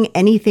not doing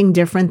anything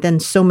different than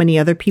so many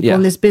other people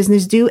in this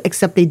business do,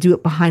 except they do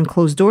it behind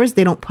closed doors.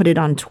 They don't put it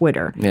on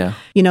Twitter. Yeah.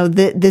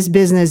 This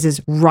business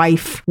is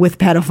rife with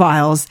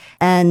pedophiles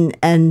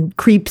and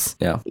creeps.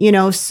 Yeah.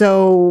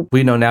 So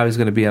we know now he's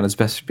going to be on his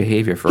best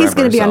behavior forever. He's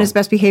going to be on his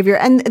best behavior.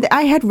 And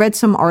I had read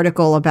some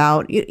article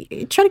about,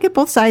 try to get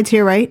both sides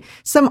here, right?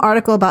 Some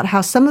article about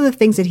how some of the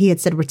things that he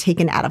had said were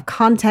taken out of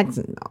context.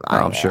 And,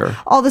 I'm sure.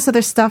 All this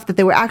other stuff that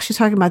they were actually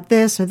talking about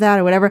this or that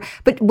or whatever.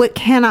 But what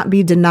cannot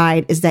be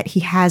denied is that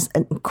he has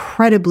an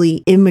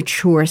incredibly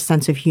immature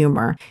sense of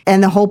humor.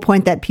 And the whole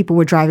point that people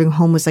were driving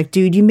home was like,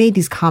 dude, you made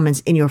these comments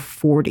in your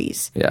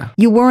 40s. Yeah.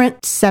 You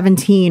weren't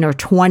 17 or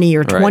 20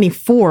 or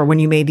 24 when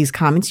you made these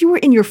comments. You were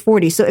in your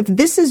 40s. So if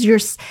this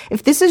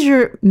is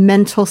your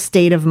mental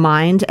state of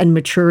mind and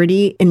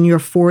maturity in your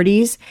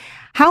 40s,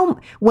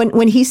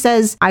 when he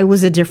says, I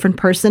was a different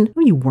person,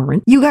 no, you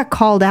weren't. You got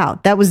called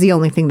out. That was the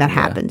only thing that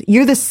happened.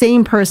 You're the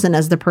same person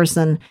as the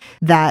person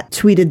that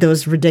tweeted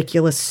those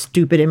ridiculous,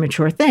 stupid,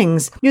 immature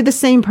things. You're the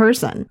same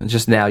person. And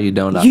just now you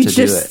don't know to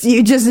do it.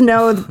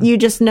 You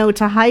just know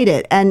to hide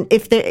it. And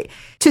if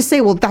to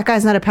say, well, that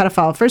guy's not a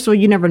pedophile. First of all,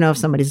 you never know if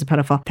somebody's a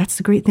pedophile. That's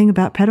the great thing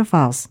about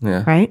pedophiles,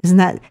 right?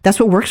 That's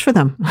what works for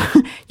them.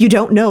 You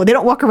don't know. They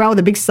don't walk around with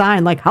a big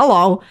sign like,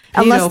 hello,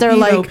 unless they're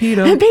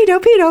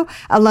pedo,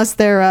 unless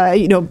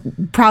they're,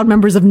 proud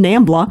members of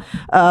NAMBLA.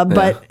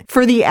 But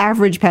for the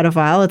average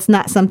pedophile, it's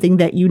not something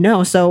that you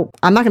know. So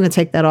I'm not going to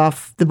take that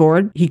off the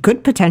board. He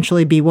could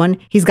potentially be one.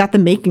 He's got the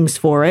makings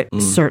for it,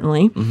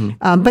 certainly.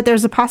 Mm-hmm. But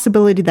there's a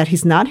possibility that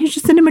he's not. He's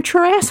just an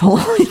immature asshole.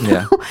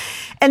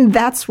 And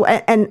that's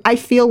what, and I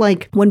feel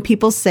like when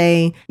people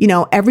say,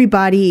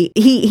 everybody,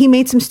 he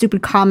made some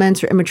stupid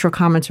comments or immature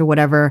comments or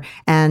whatever,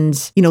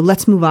 and,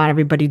 let's move on.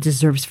 Everybody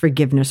deserves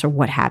forgiveness or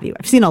what have you.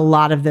 I've seen a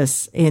lot of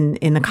this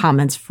in the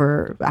comments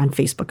on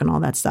Facebook and all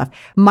that stuff.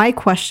 My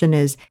question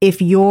is,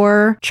 if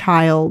your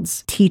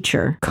child's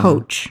teacher,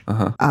 coach,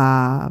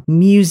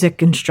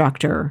 music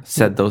instructor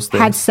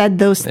had said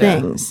those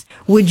things,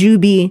 would you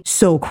be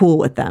so cool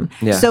with them?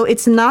 Yeah. So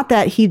it's not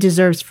that he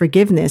deserves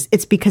forgiveness.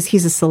 It's because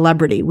he's a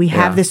celebrity. We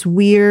have this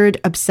weird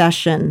obsession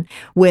obsession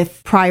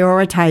with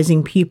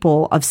prioritizing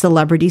people of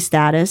celebrity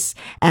status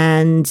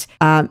and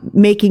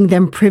making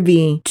them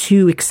privy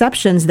to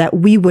exceptions that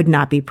we would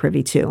not be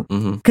privy to.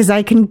 Because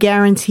I can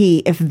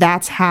guarantee if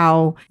that's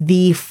how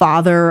the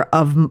father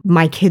of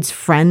my kid's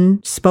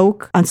friend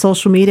spoke on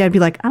social media, I'd be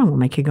like, I don't want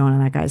my kid going to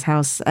that guy's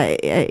house.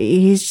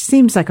 He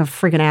seems like a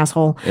freaking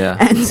asshole. Yeah.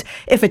 And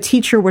if a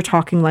teacher were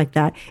talking like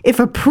that, if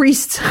a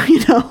priest,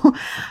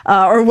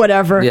 or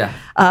whatever,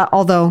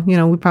 although,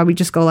 we probably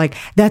just go like,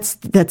 it's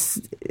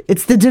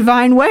the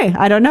divine way.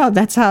 I don't know.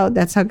 That's how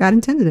God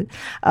intended it.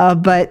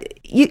 But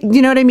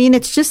you know what I mean?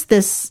 It's just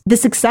this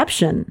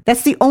exception.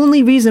 That's the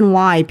only reason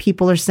why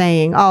people are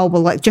saying, oh,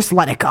 well, just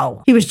let it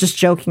go. He was just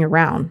joking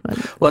around.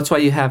 Well, that's why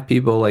you have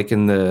people like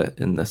in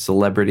the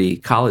celebrity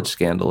college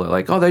scandal. They're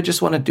like, oh, they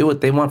just want to do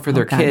what they want for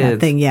their kids. That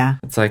thing, yeah.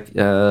 It's like,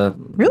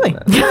 really?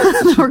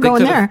 We're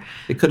going there.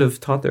 They could have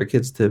taught their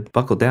kids to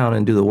buckle down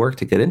and do the work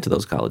to get into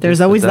those colleges.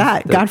 There's always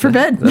that. God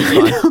forbid.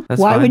 That's fine.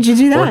 Why would you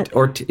do that?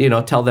 Or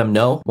tell them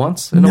no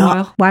once in a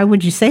while. Why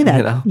would you say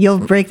that? You'll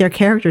break their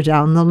character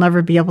down. They'll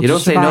never be able to You don't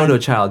say survive. no to a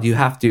child. You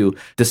have to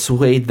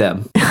dissuade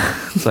them.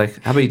 It's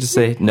like, how about you just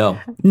say no?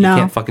 No.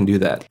 You can't fucking do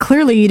that.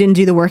 Clearly, you didn't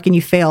do the work and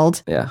you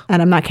failed. Yeah.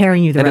 And I'm not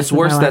carrying you the And rest it's of my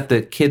worse life. that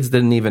the kids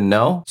didn't even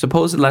know.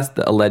 Supposedly,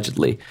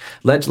 allegedly,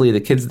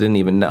 the kids didn't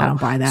even know. I don't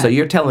buy that. So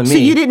you're telling me. So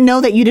you didn't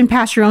know that you didn't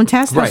pass your own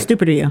test? How Right.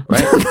 stupid are you?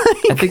 Right.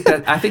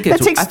 I think it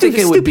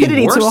would be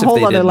stupidity worse to a if whole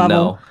they other didn't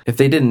level. know. If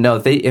they didn't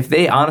know, if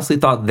they honestly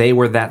thought they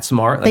were that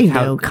smart, They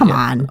knew. Come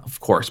on. Of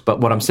course. But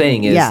what I'm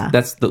saying is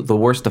that's the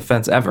worst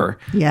offense ever.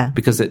 Yeah.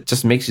 Because it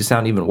just makes you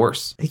sound even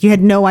worse. You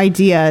had no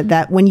idea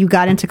that when you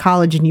got into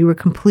college and you were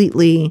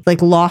completely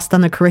like lost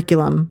on the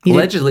curriculum.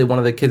 Allegedly, one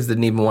of the kids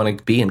didn't even want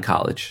to be in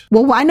college.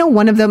 Well, I know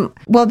one of them.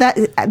 Well,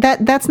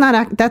 that's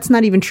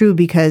not even true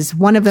because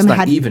one of them That's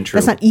not even true.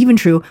 That's not even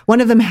true.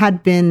 One of them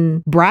had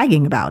been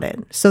bragging about it,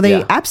 so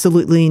they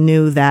absolutely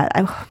knew that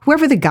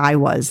whoever the guy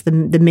was,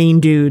 the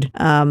main dude,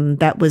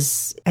 that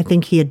was, I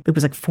think it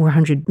was like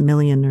 400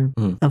 million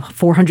or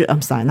 400.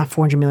 I'm sorry, not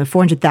 400 million,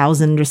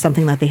 400,000 or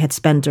something that they had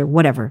spent or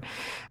whatever.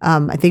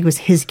 I think it was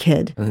his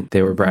kid.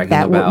 They were bragging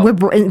about.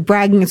 We're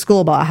bragging at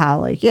school about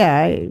how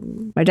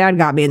my dad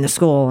got me into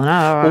school and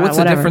well, what's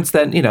whatever. the difference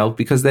then?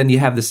 Because then you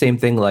have the same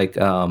thing like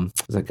there's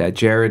that guy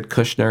Jared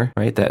Kushner,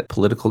 right? That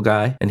political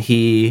guy, and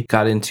he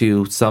got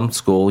into some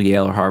school,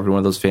 Yale or Harvard, one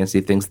of those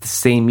fancy things, the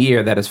same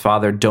year that his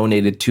father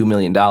donated $2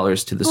 million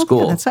to the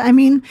school.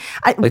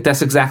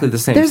 That's exactly the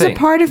same thing. There's a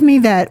part of me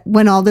that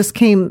when all this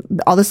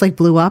like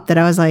blew up, that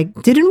I was like,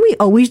 didn't we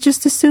always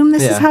just assume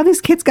this is how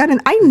these kids got in?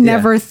 I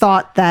never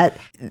thought that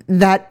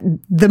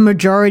the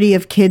majority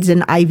of kids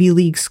in Ivy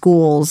League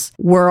schools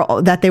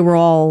that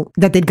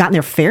they'd gotten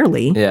there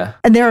fairly. Yeah.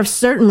 And there are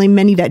certainly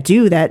many that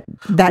do that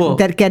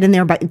get in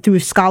there through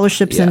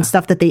scholarships and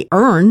stuff that they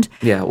earned.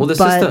 Yeah. Well, the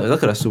system,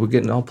 look at us. So we're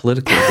getting all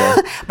political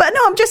again. But no,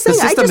 I'm just saying,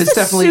 I just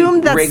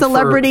assumed that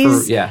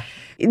celebrities...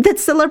 that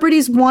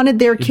celebrities wanted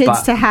their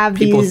kids to have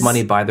people's these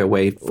money buy their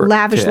way for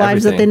lavish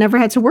lives that they never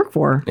had to work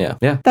for. Yeah.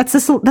 That's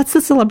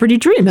the celebrity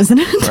dream, isn't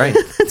it? Right.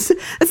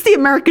 that's the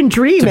American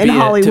dream in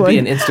Hollywood. To be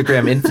an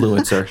Instagram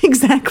influencer.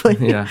 Exactly.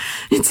 Yeah.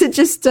 To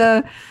just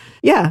to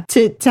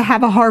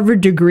have a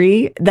Harvard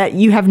degree that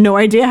you have no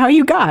idea how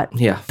you got.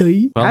 Yeah.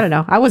 Well, I don't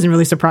know. I wasn't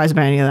really surprised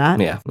by any of that.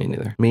 Yeah,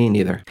 me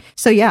neither.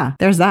 So yeah,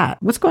 there's that.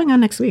 What's going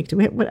on next week?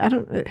 I don't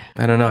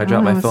know. I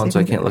dropped my phone, so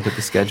I can't look at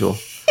the schedule.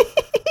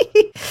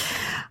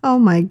 Oh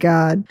my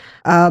God.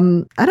 I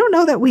don't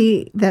know that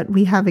we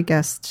have a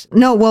guest.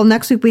 No, well,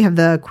 next week we have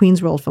the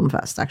Queens World Film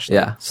Fest, actually.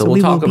 Yeah. So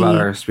we'll talk about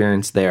our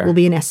experience there. We'll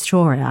be in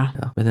Astoria.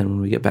 Yeah, but then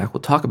when we get back,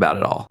 we'll talk about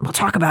it all. We'll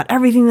talk about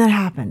everything that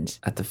happened.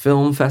 At the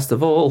film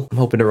festival. I'm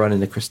hoping to run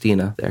into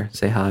Christina there.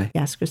 Say hi.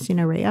 Yes,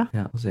 Christina Rhea.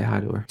 Yeah, we'll say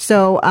hi to her.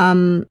 So,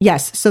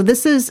 yes. So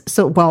this is,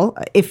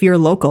 if you're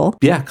local.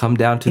 Yeah, come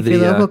down to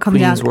the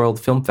Queens World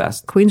Film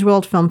Fest. Queens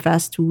World Film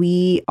Fest.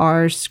 We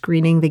are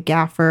screening The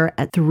Gaffer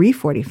at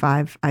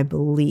 3:45, I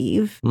believe.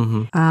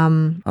 Mm-hmm.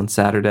 On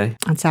Saturday.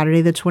 On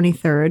Saturday the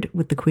 23rd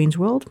with the Queens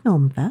World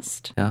Film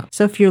Fest. Yeah.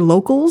 So if you're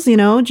locals,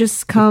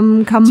 just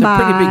come by. It's a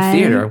pretty big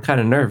theater. I'm kind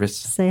of nervous.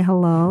 Say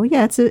hello.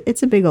 Yeah,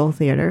 it's a big old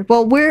theater.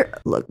 Well,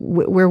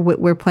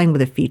 we're playing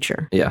with a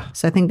feature. Yeah.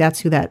 So I think that's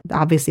who that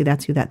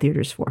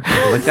theater's for.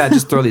 Like that,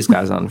 just throw these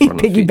guys on in front of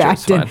the feature.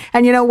 It's fine.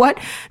 And you know what?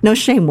 No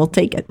shame. We'll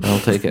take it.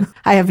 I'll take it.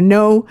 I have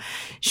no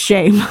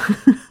shame.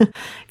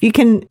 You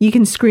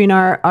can screen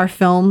our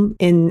film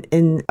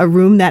in a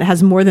room that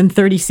has more than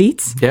 30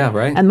 seats. Yeah,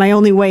 right. And my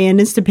only way in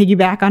is to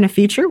piggyback on a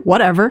feature.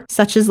 Whatever.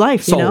 Such is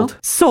life,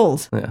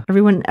 Sold. Yeah.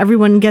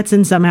 Everyone gets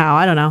in somehow.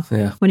 I don't know.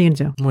 Yeah. What are you going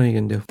to do? What are you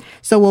going to do?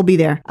 So we'll be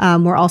there.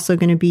 We're also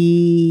going to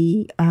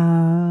be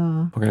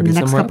in the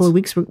next couple of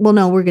weeks.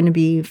 We're going to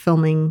be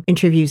filming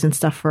interviews and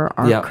stuff for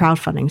our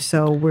crowdfunding.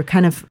 So we're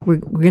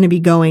going to be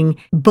going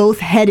both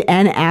head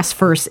and ass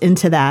first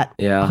into that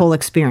whole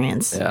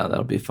experience. Yeah,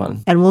 that'll be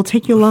fun. And we'll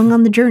take you along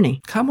on the journey.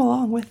 journey. Come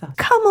along with us.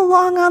 Come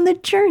along on the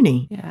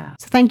journey. Yeah.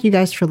 So thank you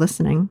guys for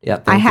listening. Yeah,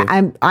 thank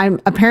you. I'm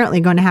apparently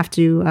going to have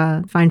to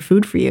find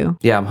food for you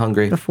Yeah, I'm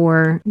hungry.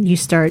 before you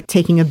start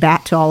taking a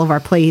bat to all of our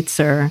plates,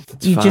 or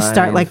you just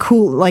start fine.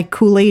 like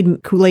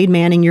Kool-Aid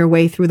manning your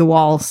way through the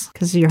walls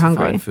because you're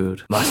hungry. Find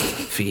food. Must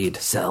feed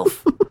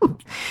self.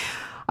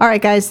 All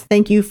right, guys.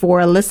 Thank you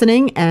for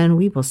listening, and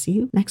we will see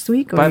you next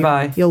week. Or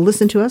Bye-bye. You'll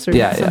listen to us, or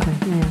Yeah,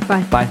 something. Yeah.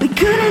 Bye. Bye. We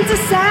couldn't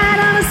decide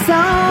on a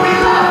song. We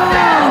love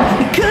them.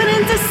 We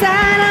couldn't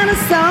decide on a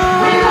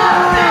song. We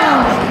love them.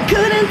 We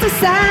couldn't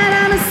decide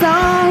on a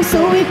song, so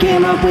we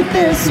came up with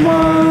this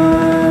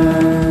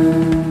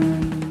one.